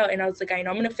switch out. And I was like, I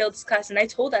know I'm gonna fail this class, and I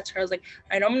told that to her. I was like,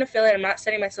 I know I'm gonna fail it. I'm not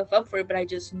setting myself up for it, but I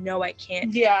just know I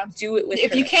can't Yeah. do it with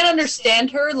If her. you can't understand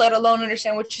her, let alone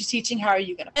understand what she's teaching, how are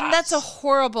you gonna pass? And that's a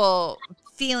horrible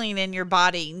feeling in your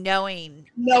body, knowing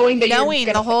knowing that you're the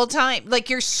gonna whole time, like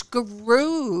you're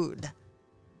screwed.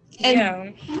 And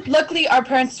yeah. luckily our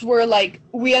parents were like,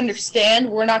 we understand,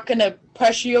 we're not gonna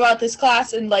pressure you about this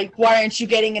class, and like, why aren't you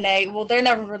getting an A? Well, they're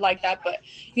never like that, but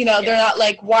you know, they're not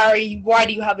like, why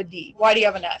do you have a D? Why do you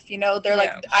have an F? You know, they're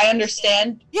like, I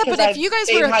understand. Yeah, but 'cause if you guys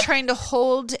they've were had- trying to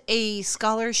hold a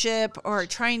scholarship or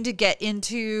trying to get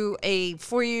into a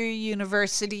 4-year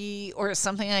university or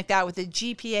something like that with a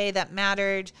GPA that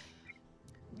mattered,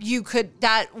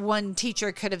 that one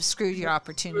teacher could have screwed your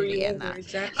opportunity in that.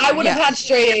 Exactly. I would have Yeah. had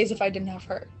straight A's if I didn't have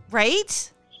her,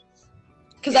 Right?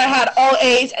 because I had all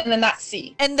A's and then that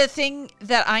C. And the thing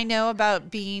that I know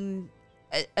about being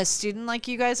a student like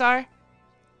you guys are,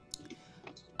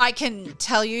 I can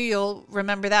tell you, you'll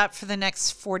remember that for the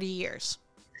next 40 years.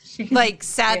 Like,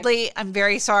 sadly, I'm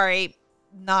very sorry,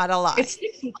 not a lot. It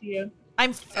sticks with you.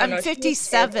 I'm Oh, no, she was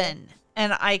 57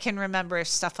 and I can remember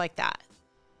stuff like that.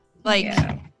 Like,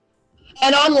 Yeah.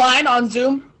 And online on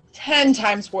Zoom, 10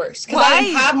 times worse. Because I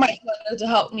didn't Why? have my partner to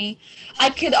help me.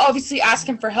 I could obviously ask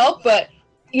him for help, but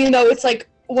you know, it's like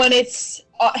when it's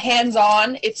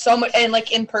hands-on, it's so much, and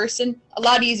like in person, a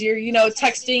lot easier. You know,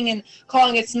 texting and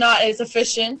calling, it's not as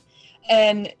efficient,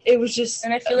 and it was just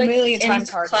And I feel a like million in times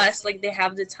harder. class, like they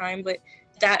have the time, but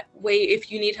that way, if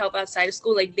you need help outside of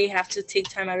school, like they have to take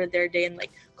time out of their day and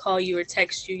like call you or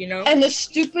text you, you know? And the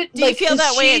stupid, do you like, feel the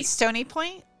that way sheet- at Stony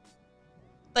Point?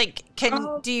 Like,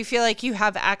 Um, do you feel like you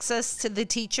have access to the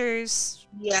teachers?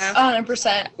 Yeah.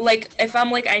 100%. Like if I'm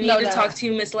like, I need No to doubt. talk to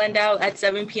you, Miss Landau, at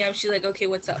 7 p.m., she's like, okay,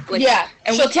 what's up? Like, Yeah,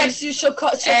 and she'll we can- text you. She'll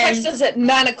text and- us at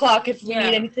 9:00 if we Yeah.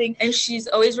 need anything. And she's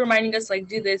always reminding us, like,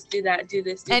 do this, do that, do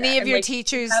this, do Any that. of And, your like,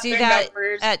 teachers have do their that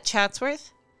numbers. at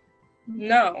Chatsworth?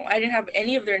 No, I didn't have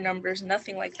any of their numbers,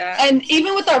 nothing like that. And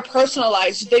even with our personal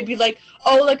lives, they'd be like,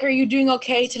 "Oh, like, are you doing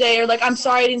okay today?" Or like, "I'm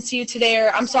sorry I didn't see you today," or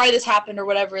 "I'm sorry this happened," or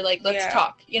whatever. Like, let's Yeah.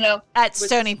 talk. You know? At Which-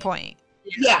 Stony Point.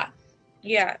 Yeah.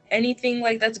 Yeah, anything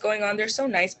like that's going on, they're so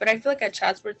nice. But I feel like at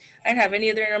Chatsworth, I didn't have any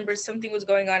of their numbers. Something was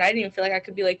going on. I didn't even feel like I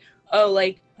could be like, oh,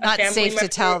 like a Not family safe to member,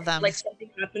 tell them. Like something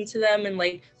happened to them, and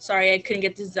like, sorry, I couldn't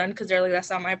get this done because they're like, that's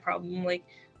not my problem. Like,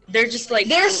 they're just like,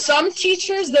 There's some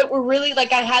teachers that were really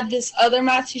like, I had this other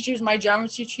math teacher, my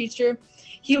geometry teacher.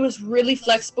 He was really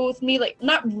flexible with me, like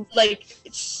not like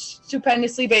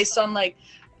stupendously based on like,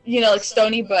 you know, like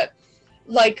Stony, but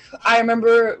like I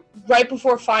remember right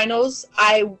before finals,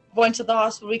 I went to the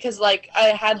hospital because like I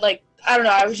had like, I don't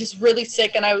know, I was just really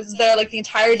sick, and I was there like the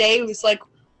entire day. It was like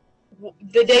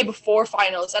the day before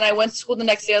finals, and I went to school the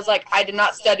next day. I was like, I did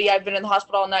not study. I've been in the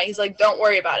hospital all night. He's like, don't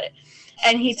worry about it.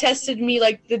 and he tested me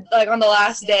like on the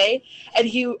last day, and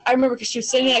I remember because she was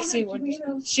sitting next to me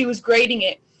when she was grading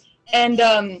it, and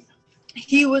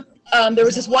there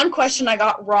was this one question I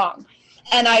got wrong,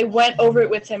 and I went over it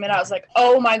with him, and I was like,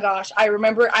 oh my gosh, I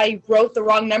remember I wrote the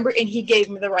wrong number, and he gave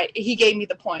me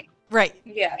the point. Right.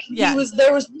 Yeah.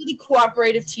 There was really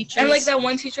cooperative teachers. And like that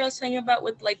one teacher I was saying about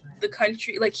with like the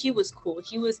country, like he was cool.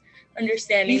 He was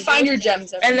understanding. You find your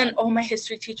gems. And then my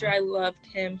history teacher, I loved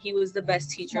him. He was the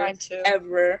best teacher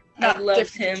ever. I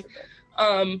loved him.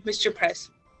 Mr. Press.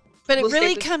 But it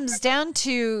really comes down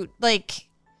to like,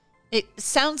 it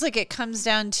sounds like it comes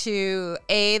down to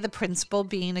A, the principal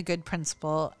being a good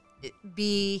principal,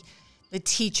 B, the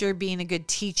teacher being a good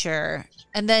teacher,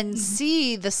 and then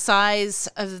C, the size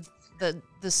of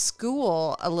the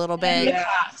school a little bit. Yeah.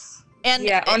 And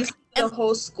honestly, the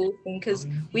whole school thing, because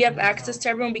we have access to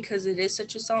everyone because it is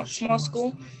such a small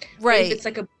school. Right. But if it's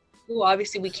like a school,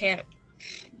 obviously we can't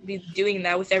be doing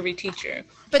that with every teacher.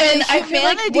 But the I feel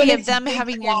like humanity of them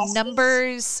having your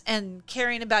numbers and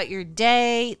caring about your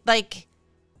day, like,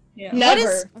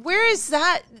 never. Where is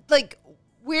that? Like,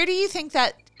 where do you think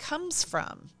that comes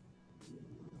from?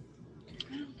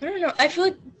 I don't know. I feel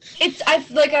like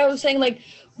like I was saying, like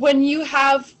when you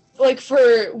have like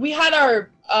we had our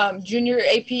junior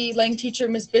AP Lang teacher,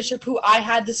 Miss Bishop, who I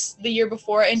had the year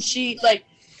before, and she was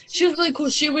really cool.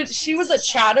 She was a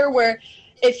chatter where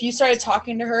if you started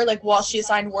talking to her like while she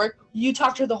assigned work, you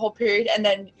talk to her the whole period, and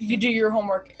then you do your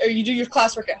homework or you do your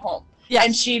classwork at home. Yeah.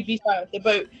 And she'd be fine with it.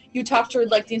 But you talk to her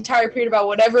like the entire period about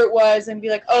whatever it was and be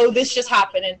like, oh, this just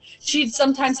happened. And she'd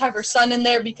sometimes have her son in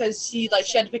there because she had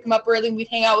to pick him up early, and we'd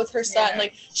hang out with her son. Yeah.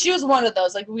 Like she was one of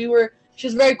those. Like she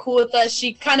was very cool with us.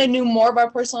 She kind of knew more about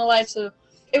our personal life, so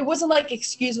it wasn't like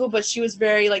excusable, but she was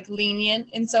very like lenient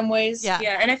in some ways. Yeah.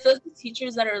 Yeah, and I feel like the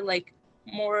teachers that are like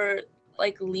more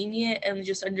like lenient and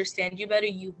just understand you better,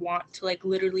 you want to like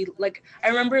literally like I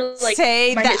remember like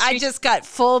say that I just got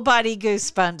full body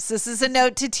goosebumps. This is a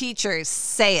note to teachers.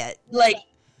 Say it.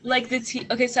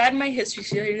 Okay, so I had my history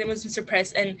teacher, his name was Mr.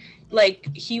 Press, and like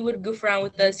he would goof around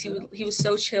with us. He was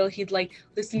so chill. He'd like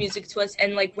listen to music to us,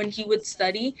 and like when he would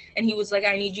study and he was like,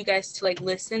 I need you guys to like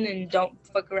listen and don't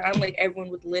fuck around, like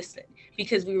everyone would listen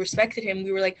because we respected him.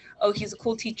 We were like, oh, he's a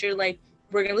cool teacher, like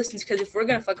we're gonna listen, because if we're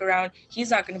gonna fuck around,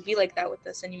 he's not gonna be like that with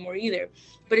us anymore either.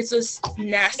 But it's those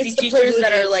nasty teachers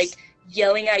that are like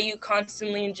yelling at you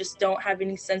constantly and just don't have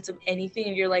any sense of anything,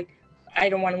 and you're like, I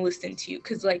don't want to listen to you,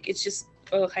 because like it's just,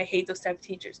 I hate those type of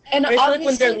teachers. And I feel like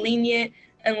when they're lenient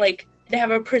and like they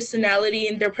have a personality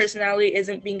and their personality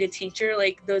isn't being a teacher,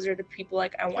 like those are the people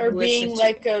like I want to listen to. Or being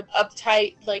like a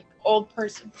uptight like old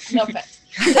person. No offense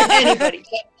to anybody,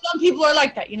 but some people are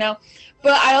like that, you know.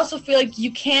 But I also feel like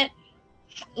you can't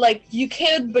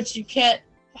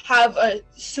have a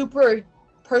super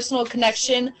personal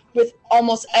connection with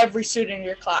almost every student in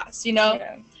your class, you know?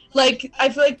 Yeah. Like, I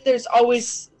feel like there's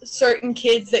always certain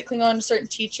kids that cling on to certain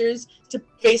teachers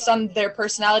based on their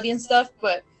personality and stuff,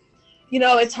 but, you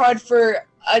know, it's hard for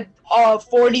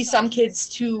 40-some kids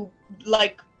to,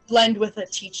 like, blend with a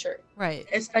teacher. Right.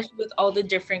 Especially with all the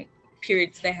different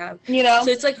periods they have, you know, so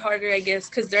it's like harder, I guess,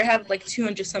 because they have like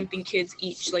 200-something kids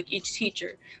each, like each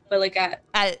teacher. But like at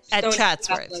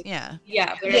Chatsworth, like, yeah,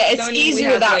 but it's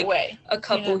easier that way. A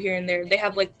couple here and there, they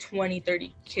have like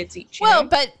 20-30 kids each. Well,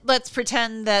 but let's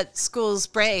pretend that schools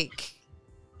break.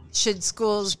 Should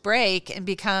schools break and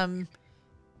become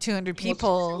 200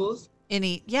 people in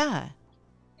each? Yeah,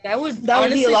 that would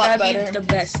be a lot better. Be the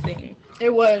best thing.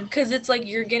 It would, because it's like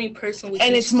you're getting personal with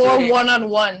and it's student. more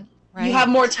one-on-one. Right. You have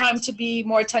more time to be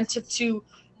more attentive to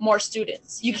more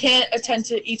students. You can't attend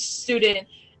to each student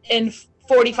in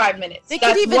 45 minutes. They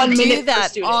could even do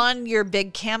that on your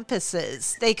big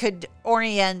campuses. They could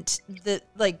orient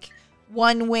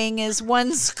one wing is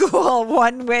one school,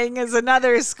 one wing is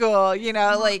another school, you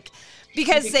know, like,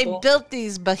 because they've built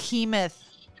these behemoth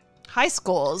high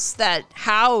schools that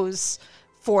house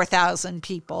 4,000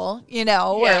 people, you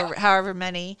know, or however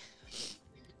many.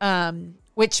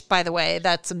 Which, by the way,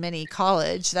 that's a mini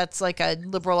college. That's like a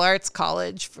liberal arts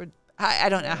college. I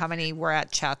don't know how many were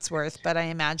at Chatsworth, but I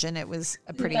imagine it was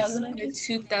a pretty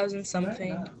 2,000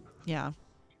 something. Yeah.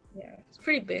 Yeah, it's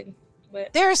pretty big.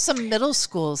 But there are some middle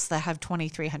schools that have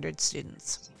 2,300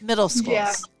 students. Middle schools,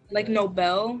 yeah, like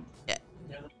Nobel. Yeah.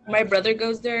 My brother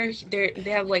goes there. They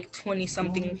have like 20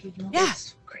 something. Yeah,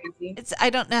 it's crazy. I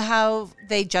don't know how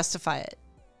they justify it.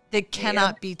 They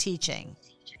cannot be teaching.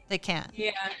 They can't.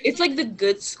 Yeah, it's like the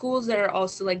good schools that are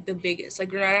also like the biggest. Like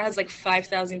Granada has like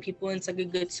 5,000 people, and it's like a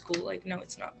good school. Like, no,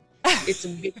 it's not. It's a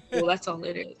big school. That's all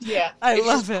it is. Yeah, I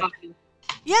love it. Popular.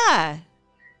 Yeah.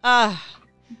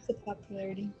 It's the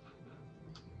popularity.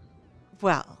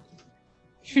 Well,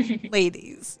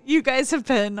 ladies. You guys have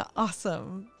been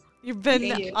awesome. You've been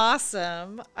Thank you.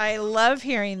 awesome. I love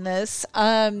hearing this.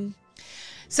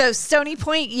 So Stony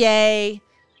Point, yay.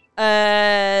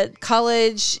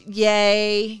 College,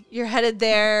 yay. You're headed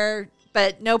there,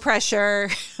 but no pressure.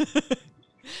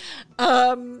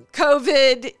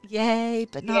 COVID, yay,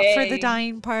 but not for the Yay.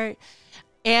 dying part.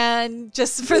 And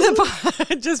just for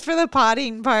the just for the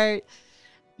potting part.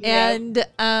 Yeah.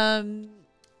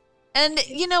 And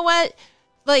you know what?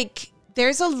 Like,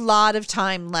 there's a lot of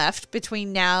time left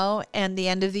between now and the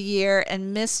end of the year,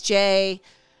 and Miss J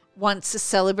wants to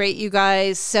celebrate you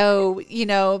guys. So, you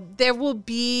know, there will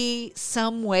be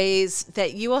some ways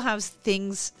that you will have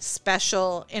things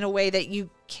special in a way that you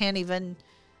can't even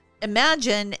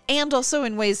imagine, and also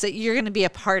in ways that you're going to be a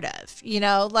part of, you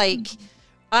know, like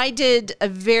I did a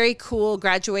very cool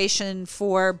graduation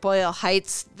for Boyle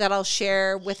Heights that I'll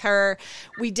share with her.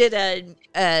 We did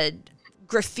a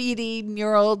graffiti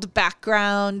muraled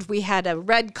background. We had a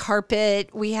red carpet.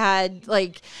 We had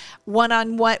like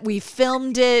one-on-one. We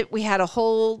filmed it. We had a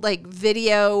whole like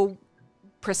video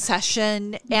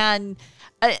procession, and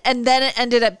then it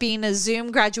ended up being a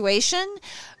Zoom graduation.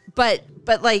 But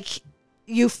like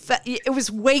it was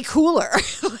way cooler.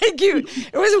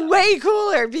 It was way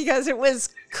cooler because it was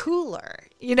cooler.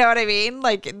 You know what I mean?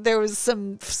 Like there was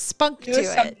some spunk There was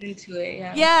to it. something to it,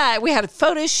 yeah. Yeah, we had a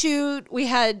photo shoot. We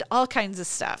had all kinds of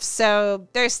stuff. So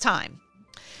there's time.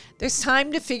 There's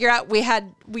time to figure out.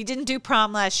 We didn't do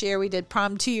prom last year. We did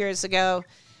prom 2 years ago.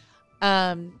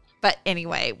 But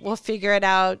anyway, we'll figure it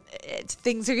out.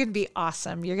 Things are going to be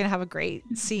awesome. You're going to have a great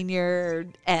senior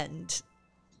end.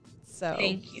 So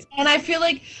Thank you. And I feel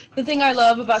like the thing I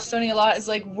love about Stony a lot is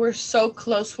like we're so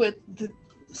close with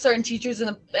certain teachers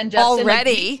and Justin.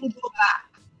 Already? Like, we will go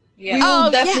back. Yeah. We will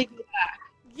Oh, definitely go back.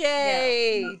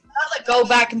 Yay. Not like go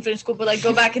back and finish school, but like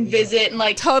go back and visit and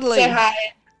like Totally. say hi.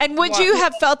 And would you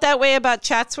have felt that way about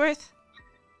Chatsworth?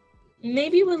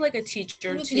 Maybe with like a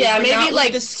teacher too. Yeah, but maybe, not with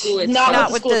like, the school not itself. Not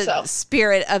the with school the itself.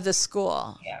 spirit of the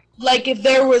school. Like if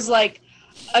there was like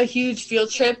a huge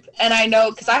field trip, and I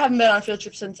know because I haven't been on a field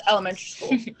trip since elementary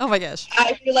school. Oh my gosh.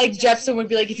 I feel like Jepson would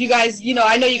be like, if you guys, you know,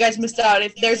 I know you guys missed out.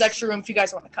 If there's extra room, if you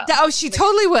guys want to come. Oh, she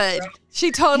totally would.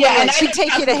 She totally Yeah, and would. I She'd know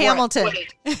take you to Chatsworth Hamilton.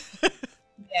 wouldn't.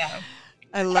 Yeah.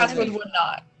 I love Chatsworth it. would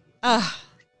not.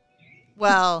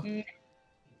 Well,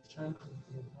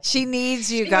 she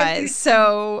needs you guys.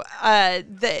 So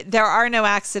there are no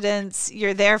accidents.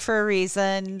 You're there for a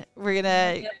reason. We're going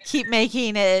to keep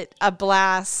making it a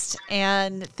blast.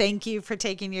 And thank you for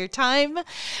taking your time.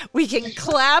 We can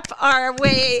clap our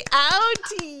way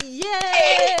out.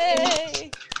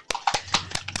 Yay!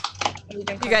 You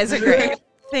guys are great.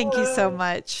 Thank you so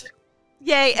much.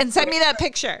 Yay. And send me that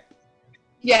picture.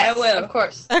 Yes, I will. of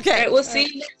course. All Okay. right, we'll see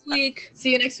you next week.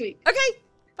 See you next week. Okay.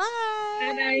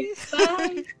 Bye.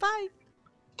 Bye. Bye.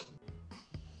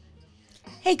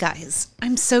 Hey guys,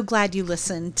 I'm so glad you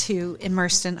listened to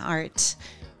Immersed in Art.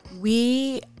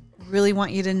 We really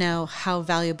want you to know how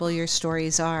valuable your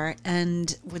stories are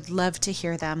and would love to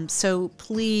hear them. So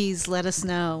please let us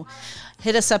know.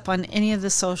 Hit us up on any of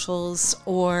the socials,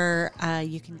 or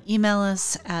you can email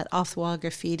us at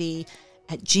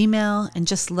offthewallgraffiti@gmail.com and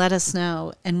just let us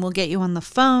know, and we'll get you on the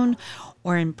phone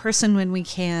or in person when we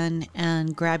can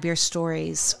and grab your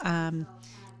stories.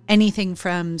 Anything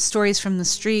from stories from the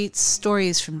streets,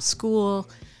 stories from school.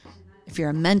 If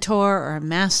you're a mentor or a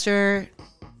master,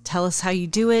 tell us how you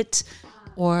do it,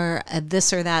 or a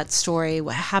this or that story.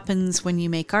 What happens when you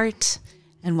make art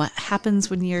and what happens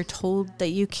when you're told that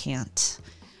you can't.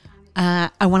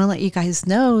 I want to let you guys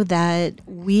know that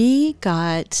we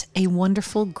got a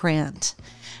wonderful grant.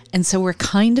 And so we're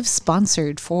kind of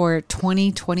sponsored for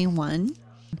 2021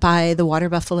 by the Water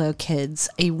Buffalo Kids,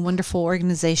 a wonderful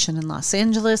organization in Los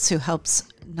Angeles who helps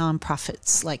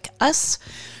nonprofits like us,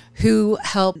 who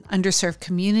help underserved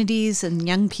communities and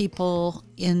young people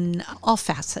in all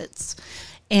facets.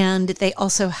 And they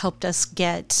also helped us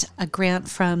get a grant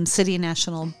from City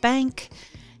National Bank.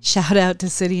 Shout out to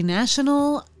City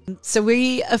National. So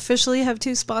we officially have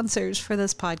 2 sponsors for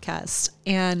this podcast,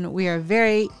 and we are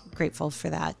very grateful for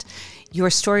that. Your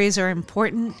stories are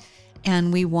important,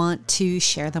 and we want to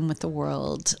share them with the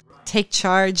world. Take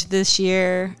charge this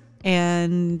year,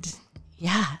 and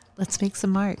yeah, let's make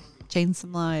some art, change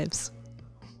some lives.